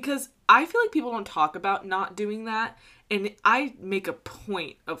 Because I feel like people don't talk about not doing that, and I make a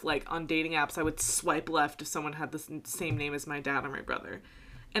point of, like, on dating apps, I would swipe left if someone had the same name as my dad or my brother.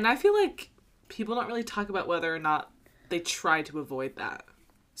 And I feel like people don't really talk about whether or not they try to avoid that.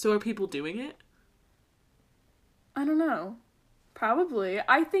 So are people doing it? I don't know. Probably.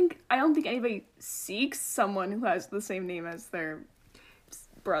 I don't think anybody seeks someone who has the same name as their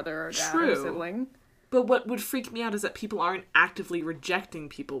brother or dad or sibling. But what would freak me out is that people aren't actively rejecting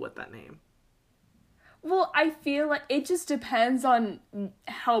people with that name. Well, I feel like it just depends on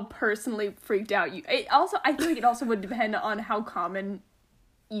how personally freaked out you... I feel like it also would depend on how common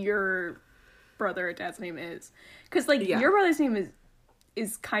your brother or dad's name is. Because, like, your brother's name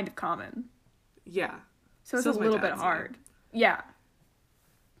is kind of common. Yeah. So it's a little bit hard. Name. Yeah.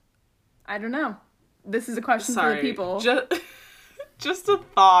 I don't know. This is a question for the people. Just a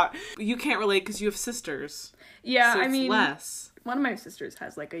thought. You can't relate because you have sisters. Yeah, so I mean... less. One of my sisters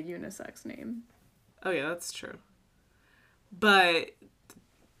has, like, a unisex name. Oh, yeah, that's true. But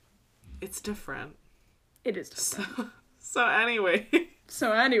it's different. It is different. So anyway.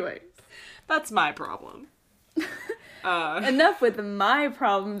 That's my problem. Enough with my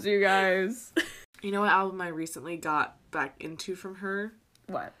problems, you guys. You know what album I recently got back into from her?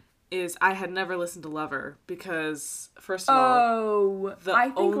 What? Is I had never listened to Lover because, first of all... I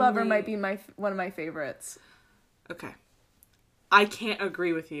think Lover might be one of my favorites. Okay. I can't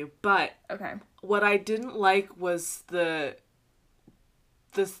agree with you, but... Okay. What I didn't like was the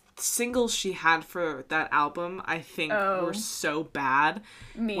singles she had for that album, I think, were so bad.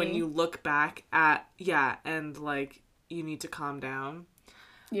 When you look back at... Yeah, and, like, You Need to Calm Down.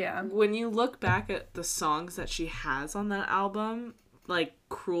 Yeah. When you look back at the songs that she has on that album... like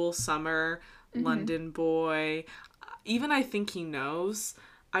Cruel Summer, London Boy, even I Think He Knows,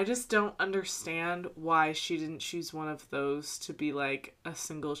 I just don't understand why she didn't choose one of those to be like a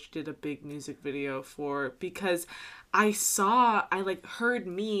single she did a big music video for, because I heard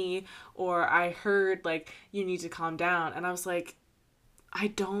Me, or I heard like You Need to Calm Down, and I was like,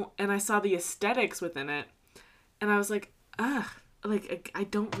 and I saw the aesthetics within it, and I was like, ugh, like I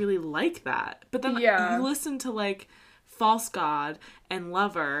don't really like that. But then you listen to like False God and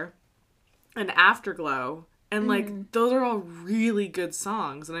Lover and Afterglow, and like those are all really good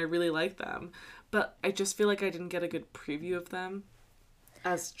songs and I really like them, but I just feel like I didn't get a good preview of them.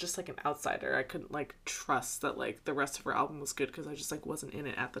 As just like an outsider, I couldn't like trust that like the rest of her album was good because I just like wasn't in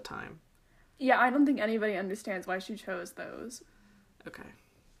it at the time. Yeah, I don't think anybody understands why she chose those. Okay.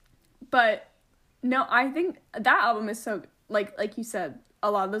 But no, I think that album is so like you said,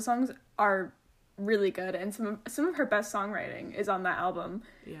 a lot of the songs are really good, and some of her best songwriting is on that album.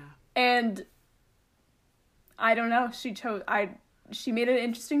 Yeah. And I don't know, she made an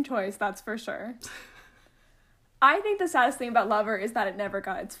interesting choice, that's for sure. I think the saddest thing about Lover is that it never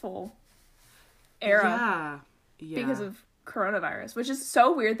got its full era. Yeah. Because of coronavirus, which is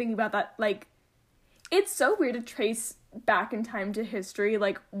so weird thinking about that. Like, it's so weird to trace back in time to history,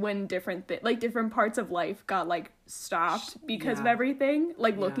 like, when different parts of life got, like, stopped because of everything.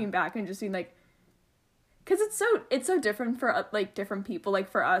 Like, looking back and just seeing, like, because it's so different for, like, different people. Like,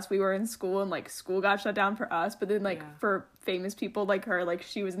 for us, we were in school, and, like, school got shut down for us, but then, like, for famous people like her, like,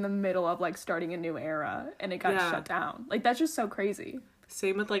 she was in the middle of, like, starting a new era, and it got shut down. Like, that's just so crazy.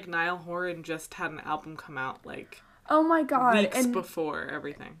 Same with, like, Niall Horan just had an album come out, like, oh my god, weeks before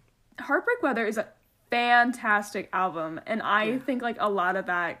everything. Heartbreak Weather is a fantastic album, and I think, like, a lot of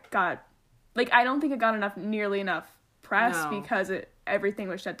that got, like, I don't think it got nearly enough press because everything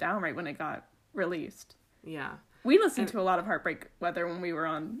was shut down right when it got released. Yeah. We listened to a lot of Heartbreak Weather when we were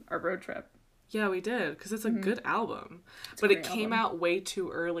on our road trip. Yeah, we did, because it's a good album. But it came out way too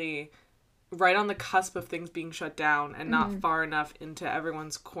early, right on the cusp of things being shut down, and not far enough into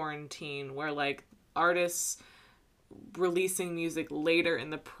everyone's quarantine, where, like, artists releasing music later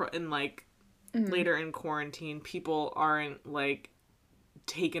later in quarantine, people aren't, like,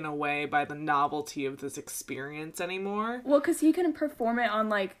 taken away by the novelty of this experience anymore. Well, because he couldn't perform it on,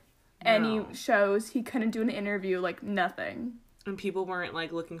 like, any shows. He couldn't do an interview, like, nothing. And people weren't,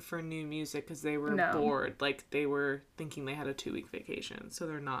 like, looking for new music because they were bored. Like, they were thinking they had a 2-week vacation. So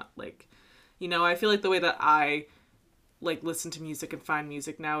they're not, like... You know, I feel like the way that I, like, listen to music and find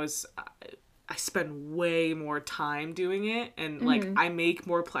music now is... I spend way more time doing it. And, like, I make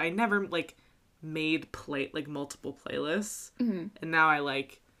more... I never, like, made multiple playlists. And now I,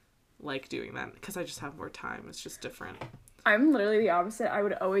 like doing that because I just have more time. It's just different. I'm literally the opposite. I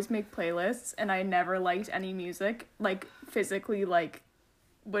would always make playlists, and I never liked any music, like, physically, like,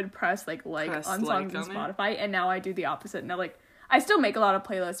 would press on songs on Spotify, and now I do the opposite. Now, like, I still make a lot of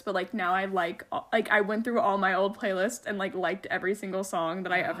playlists, but, like, now I I went through all my old playlists and, like, liked every single song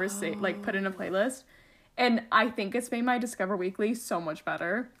that I ever put in a playlist, and I think it's made my Discover Weekly so much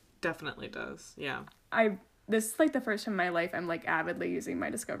better. Definitely does, yeah. This is, like, the first time in my life I'm, like, avidly using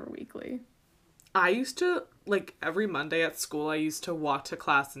my Discover Weekly. I used to, like, every Monday at school, I used to walk to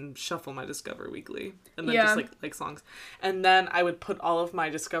class and shuffle my Discover Weekly. And then just, like songs. And then I would put all of my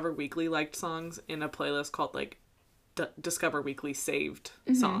Discover Weekly liked songs in a playlist called, like, Discover Weekly Saved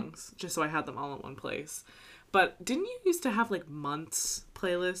songs. Just so I had them all in one place. But didn't you used to have, like, months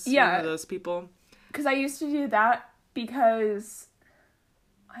playlists? Yeah. One of those people? Because I used to do that because...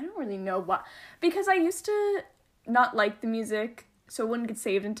 I don't really know why. Because I used to not like the music... So it wouldn't get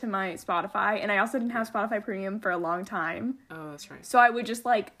saved into my Spotify. And I also didn't have Spotify Premium for a long time. Oh, that's right. So I would just,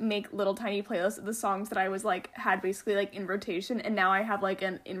 like, make little tiny playlists of the songs that I was, like, had basically, like, in rotation. And now I have, like,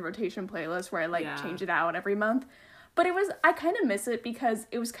 an in-rotation playlist where I, like, change it out every month. But I kind of miss it because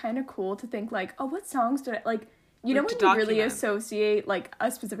it was kind of cool to think, like, oh, what songs did I, like, you know when you really associate, like, a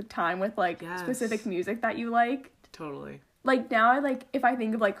specific time with, like, specific music that you like? Totally. Like, now if I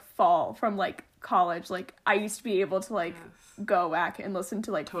think of, like, fall from, like, college, like, I used to be able to, like, go back and listen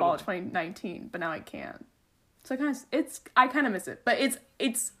to, like, fall 2019, but now I can't. So I kind of miss it, but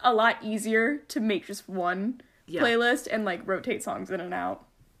it's a lot easier to make just one playlist and, like, rotate songs in and out.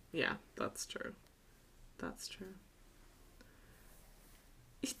 Yeah, that's true. That's true.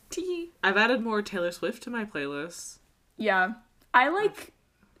 I've added more Taylor Swift to my playlist. Yeah. I like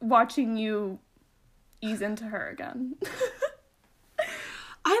watching you ease into her again.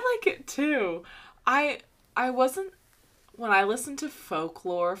 I like it too. I wasn't, when I listened to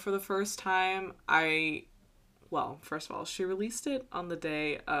Folklore for the first time, well, first of all, she released it on the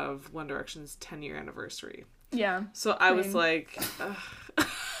day of One Direction's 10-year anniversary. Yeah. So I was like,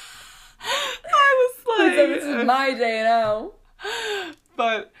 this is my day now.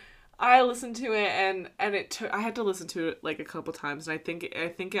 But I listened to it and I had to listen to it like a couple times, and I think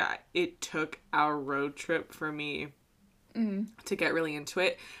it took our road trip for me to get really into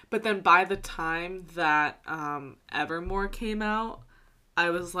it. But then by the time that Evermore came out, I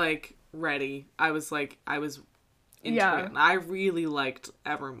was like ready. I was into it. And I really liked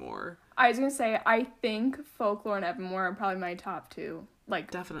Evermore. I was gonna say, I think Folklore and Evermore are probably my top two,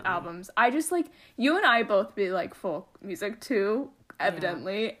 like, definitely albums. I just, like, you and I both really like folk music too,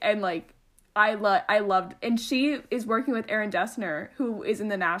 evidently, and, like, I loved, and she is working with Aaron Dessner, who is in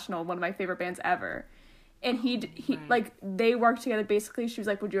The National, one of my favorite bands ever. And he like, they worked together. Basically, she was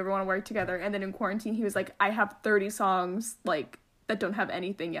like, would you ever want to work together? And then in quarantine, he was like, I have 30 songs, like, that don't have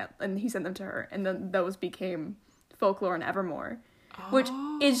anything yet. And he sent them to her. And then those became Folklore and Evermore, which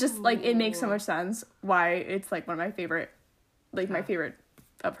is just, like, it makes so much sense why it's, like, one of my favorite, like, my favorite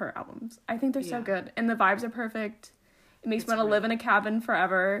of her albums. I think they're so good. And the vibes are perfect. It makes me want to live in a cabin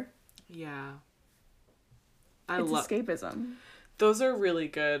forever. Yeah. It's escapism. Those are really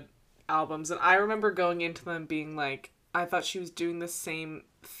good albums. And I remember going into them being like, I thought she was doing the same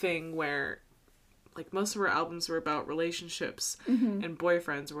thing where, like, most of her albums were about relationships and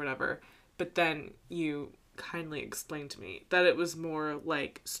boyfriends or whatever. But then you kindly explained to me that it was more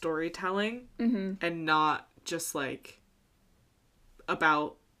like storytelling and not just like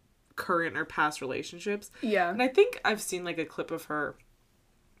about current or past relationships. Yeah. And I think I've seen like a clip of her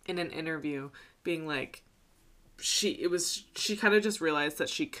in an interview being like, she kind of just realized that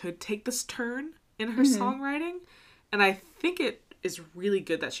she could take this turn in her songwriting. And I think it is really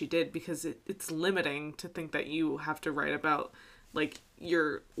good that she did, because it's limiting to think that you have to write about like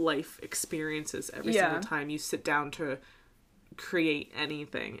your life experiences every single time you sit down to create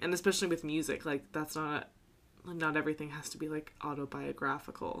anything. And especially with music, like that's not everything has to be like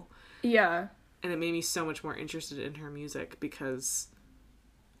autobiographical. Yeah. And it made me so much more interested in her music because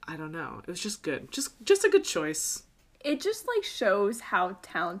I don't know, it was just good. Just a good choice. It just like shows how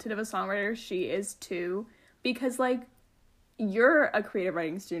talented of a songwriter she is too, because like you're a creative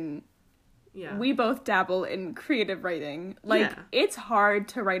writing student. Yeah. We both dabble in creative writing. Like, it's hard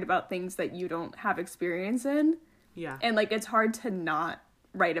to write about things that you don't have experience in. Yeah. And, like, it's hard to not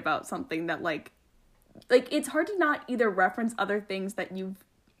write about something that, like, it's hard to not either reference other things that you've,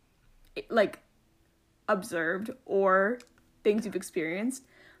 like, observed or things you've experienced.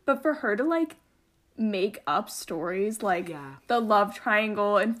 But for her to, like, make up stories, like, the love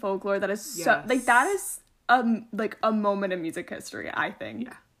triangle in Folklore, that is so, like, that is, like, a moment in music history, I think.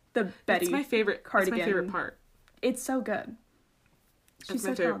 Yeah. The Betty It's my favorite cardigan. It's my favorite part. It's so good. She's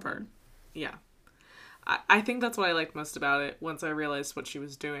my favorite part. Yeah. I think that's what I liked most about it once I realized what she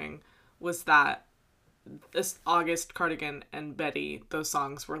was doing, was that this August, Cardigan, and Betty, those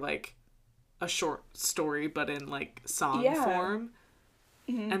songs were like a short story but in like song form.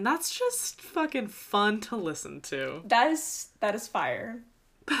 And that's just fucking fun to listen to. That is fire.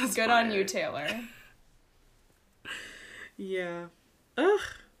 That's good fire. On you, Taylor. Yeah. Ugh.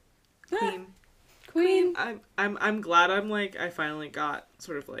 Queen. I'm glad I finally got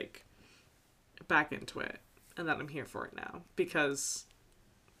sort of like back into it and that I'm here for it now, because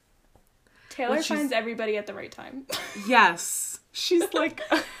Taylor finds everybody at the right time. Yes. She's like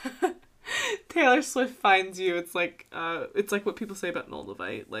Taylor Swift finds you. It's like what people say about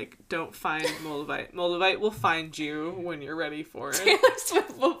Moldavite. Like, don't find Moldavite. Moldavite will find you when you're ready for it. Taylor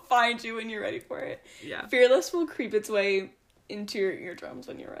Swift will find you when you're ready for it. Yeah. Fearless will creep its way into your eardrums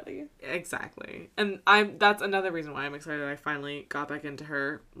when you're ready. Exactly. And that's another reason why I'm excited I finally got back into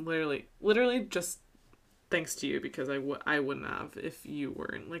her. Literally just thanks to you, because I wouldn't have if you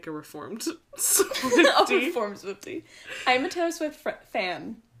weren't like a reformed Swiftie. A reformed Swiftie. I'm a Taylor Swift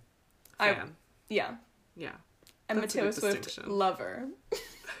fan. Yeah. I'm a Taylor Swift lover.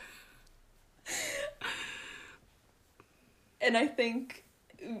 And I think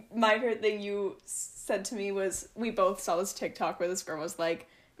my favorite thing you said to me was, we both saw this TikTok where this girl was like,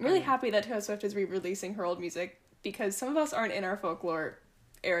 I'm really happy that Taylor Swift is re-releasing her old music, because some of us aren't in our Folklore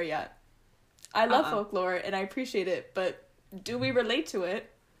era yet. I love Folklore and I appreciate it, but do we relate to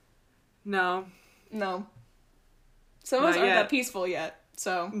it? No. Some of us aren't that peaceful yet,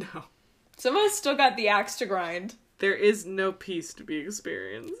 so. No. Some of us still got the axe to grind. There is no peace to be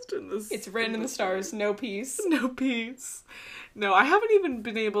experienced in this. It's written in the stars, no peace. No peace. No, I haven't even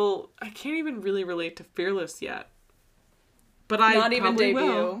I can't even really relate to Fearless yet. But I Not even debut.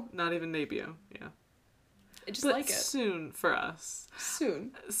 Will. Not even debut, yeah. I just like it. Soon for us.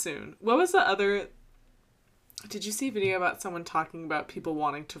 Soon. What was the other... Did you see a video about someone talking about people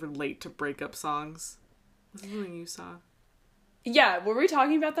wanting to relate to breakup songs? Was it something you saw? Yeah, were we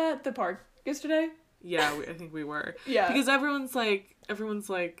talking about that at the park yesterday? Yeah, I think we were. Yeah. Because everyone's like,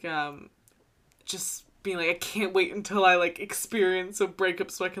 just being like, I can't wait until I, like, experience a breakup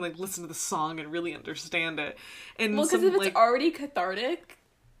so I can, like, listen to the song and really understand it. And well, because if it's already cathartic,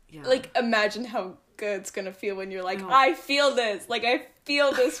 like, imagine how good it's gonna feel when you're like, I feel this. Like, I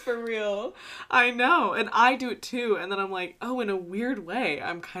feel this for real. I know. And I do it, too. And then I'm like, oh, in a weird way,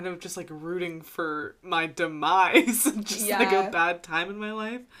 I'm kind of just, like, rooting for my demise. Just, like, a bad time in my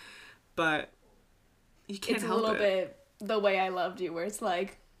life. But you can't help it. It's a little bit The Way I Loved You, where it's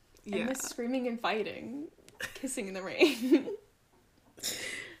like, I miss screaming and fighting, kissing in the rain.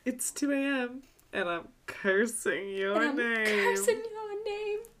 It's 2 a.m. and I'm cursing your name. Cursing your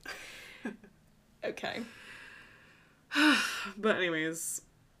name. Okay. But anyways,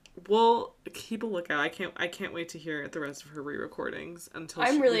 we'll keep a lookout. I can't wait to hear the rest of her re-recordings until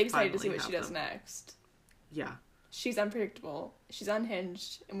I'm really excited to see what she does next. Yeah. She's unpredictable. She's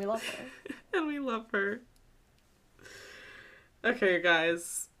unhinged, and we love her. And we love her. Okay,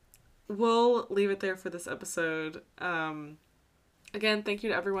 guys. We'll leave it there for this episode. Again, thank you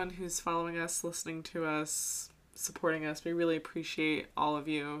to everyone who's following us, listening to us, supporting us. We really appreciate all of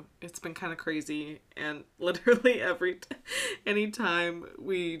you. It's been kind of crazy, and literally anytime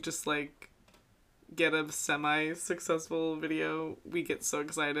we just like get a semi-successful video, we get so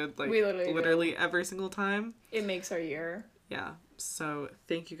excited. Like, we literally every single time. It makes our year. Yeah. So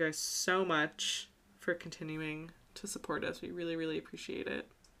thank you guys so much for continuing to support us. We really, really appreciate it.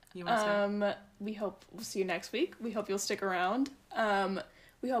 You want to say? We'll see you next week. We hope you'll stick around.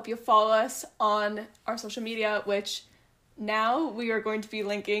 We hope you'll follow us on our social media, which now we are going to be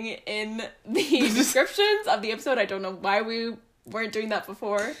linking in the descriptions of the episode. I don't know why we weren't doing that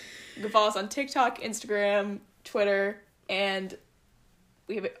before. You can follow us on TikTok, Instagram, Twitter, and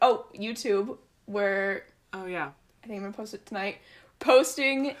we have YouTube, where I think I'm gonna post it tonight.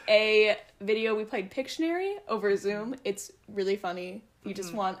 Posting a video. We played Pictionary over Zoom. It's really funny. You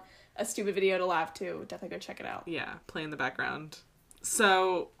just want a stupid video to laugh to, definitely go check it out. Yeah, play in the background.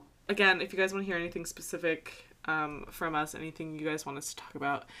 So, again, if you guys want to hear anything specific from us, anything you guys want us to talk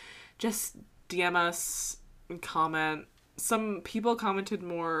about, just DM us and comment. Some people commented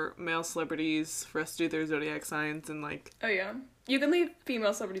more male celebrities for us to do their zodiac signs and like... Oh, yeah. You can leave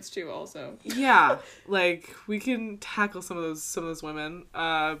female celebrities too, also. Yeah, like, we can tackle some of those women.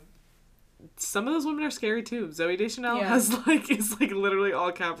 Some of those women are scary too. Zooey Deschanel is like literally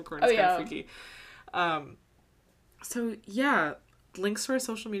all Capricorn. It's kind of freaky. So yeah, links to our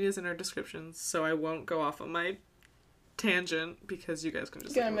social medias in our descriptions. So I won't go off on my tangent because you guys can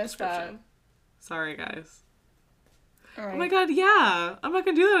just. Gonna miss that. Sorry, guys. All right. Oh my god, yeah, I'm not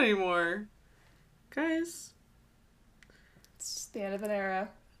gonna do that anymore, guys. It's the end of an era.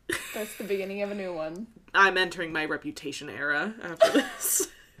 That's the beginning of a new one. I'm entering my reputation era after this.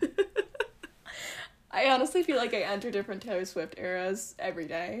 I honestly feel like I enter different Taylor Swift eras every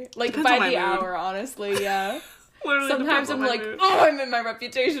day. Like, depends by the hour, honestly, yeah. Sometimes I'm like, I'm in my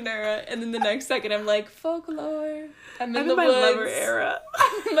reputation era. And then the next second I'm like, folklore. I'm in my lover era.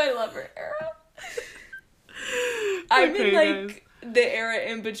 My lover era. I'm in, like, the era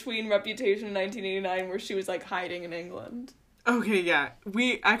in between Reputation and 1989 where she was, like, hiding in England. Okay, yeah.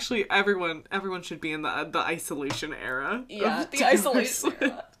 We actually, everyone should be in the isolation era. Yeah, the isolation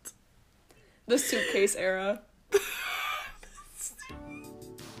era. The suitcase era.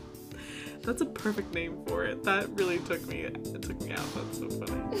 That's a perfect name for it. That really took me out. That's so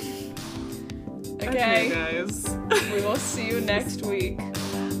funny. Okay, guys. We will see you next week.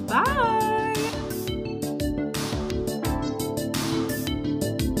 Bye!